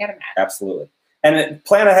that you can get them at. Absolutely. And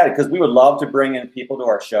plan ahead because we would love to bring in people to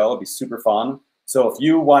our show. It'd be super fun. So if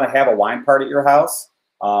you want to have a wine party at your house,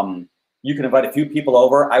 you can invite a few people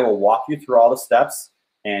over. I will walk you through all the steps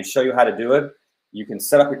and show you how to do it. You can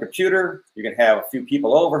set up your computer. You can have a few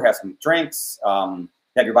people over, have some drinks, have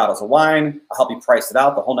your bottles of wine. I'll help you price it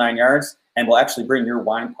out, the whole 9 yards. And we'll actually bring your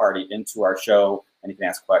wine party into our show, and you can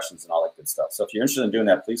ask questions and all that good stuff. So if you're interested in doing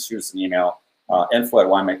that, please shoot us an email,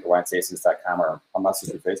 info@winemakerwinetastings.com, or a message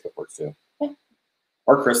through Facebook works too. Yeah.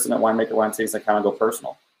 Or Kristen at winemakerwinetastings.com and go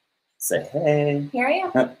personal. Say, hey. Here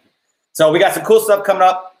I am. So we got some cool stuff coming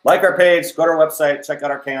up. Like our page, go to our website, check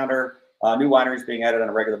out our calendar. New wineries being added on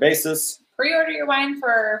a regular basis. Pre-order your wine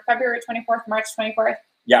for February 24th, March 24th.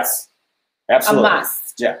 Yes, absolutely. A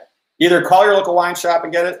must. Yeah. Either call your local wine shop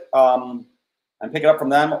and get it and pick it up from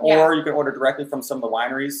them, or you can order directly from some of the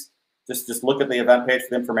wineries. Just look at the event page for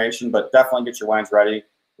the information, but definitely get your wines ready.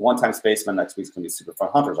 One-time Spaceman next week's going to be super fun.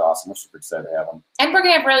 Hunter's awesome. We're super excited to have them. And we're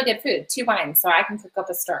going to have really good food. 2 wines, so I can cook up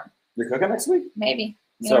a storm. You're cooking next week? Maybe.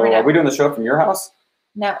 So are we doing the show from your house?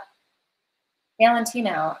 No.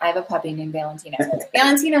 Valentino. I have a puppy named Valentino.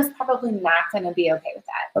 Valentino's probably not going to be okay with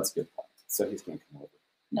that. That's a good point. So he's going to come over.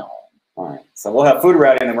 No. All right. So we'll have food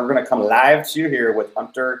ready, and then we're going to come live to you here with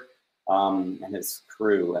Hunter and his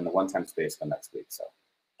crew and the One-Time Spaceman next week. So.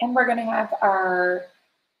 And we're going to have our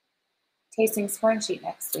tasting scoring sheet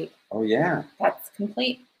next week. Oh, yeah. That's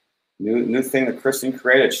complete. New thing that Kristen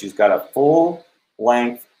created. She's got a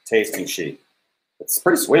full-length tasting sheet. It's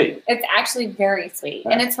pretty sweet. It's actually very sweet,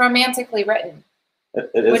 and it's romantically written.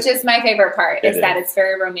 It is. Which is my favorite part, is that it's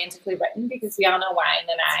very romantically written, because we all know wine,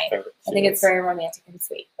 and I think it's very romantic and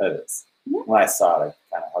sweet. It is. When I saw it,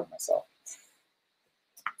 I kind of hugged myself.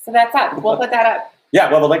 So that's up. We'll put that up. Yeah,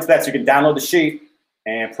 we'll have a link to that, so you can download the sheet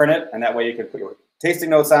and print it, and that way you can put your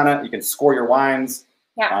tasting notes on it. You can score your wines.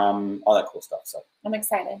 Yeah. All that cool stuff. So I'm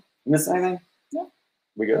excited. You miss anything? No.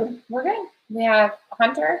 We good? We're good. We have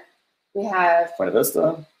Hunter. We have Buena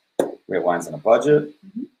Vista. We have Wines on a Budget.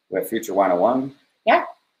 We have Future Wine 101. Yeah.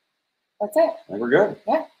 That's it. I think we're good.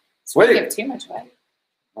 Yeah. Sweet. Don't give too much away.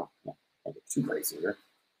 Oh, no. Don't get too crazy here.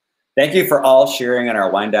 Thank you for all sharing on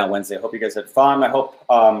our Wine Down Wednesday. I hope you guys had fun. I hope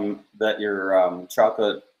that your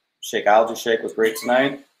chocolate Shakeology shake was great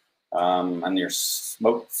tonight. And your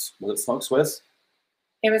smoked, was it smoked Swiss?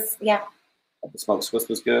 It was, yeah. The smoked Swiss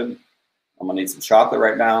was good. I'm gonna need some chocolate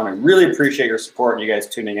right now, and I really appreciate your support and you guys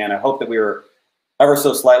tuning in. I hope that we were ever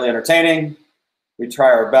so slightly entertaining. We try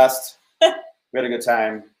our best. We had a good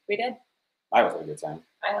time. We did. I was having a good time.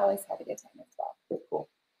 I always have a good time as well. Cool.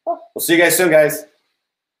 We'll see you guys soon, guys.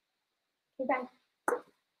 Okay, bye.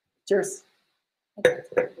 Cheers.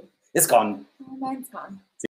 It's gone. Oh, mine's gone.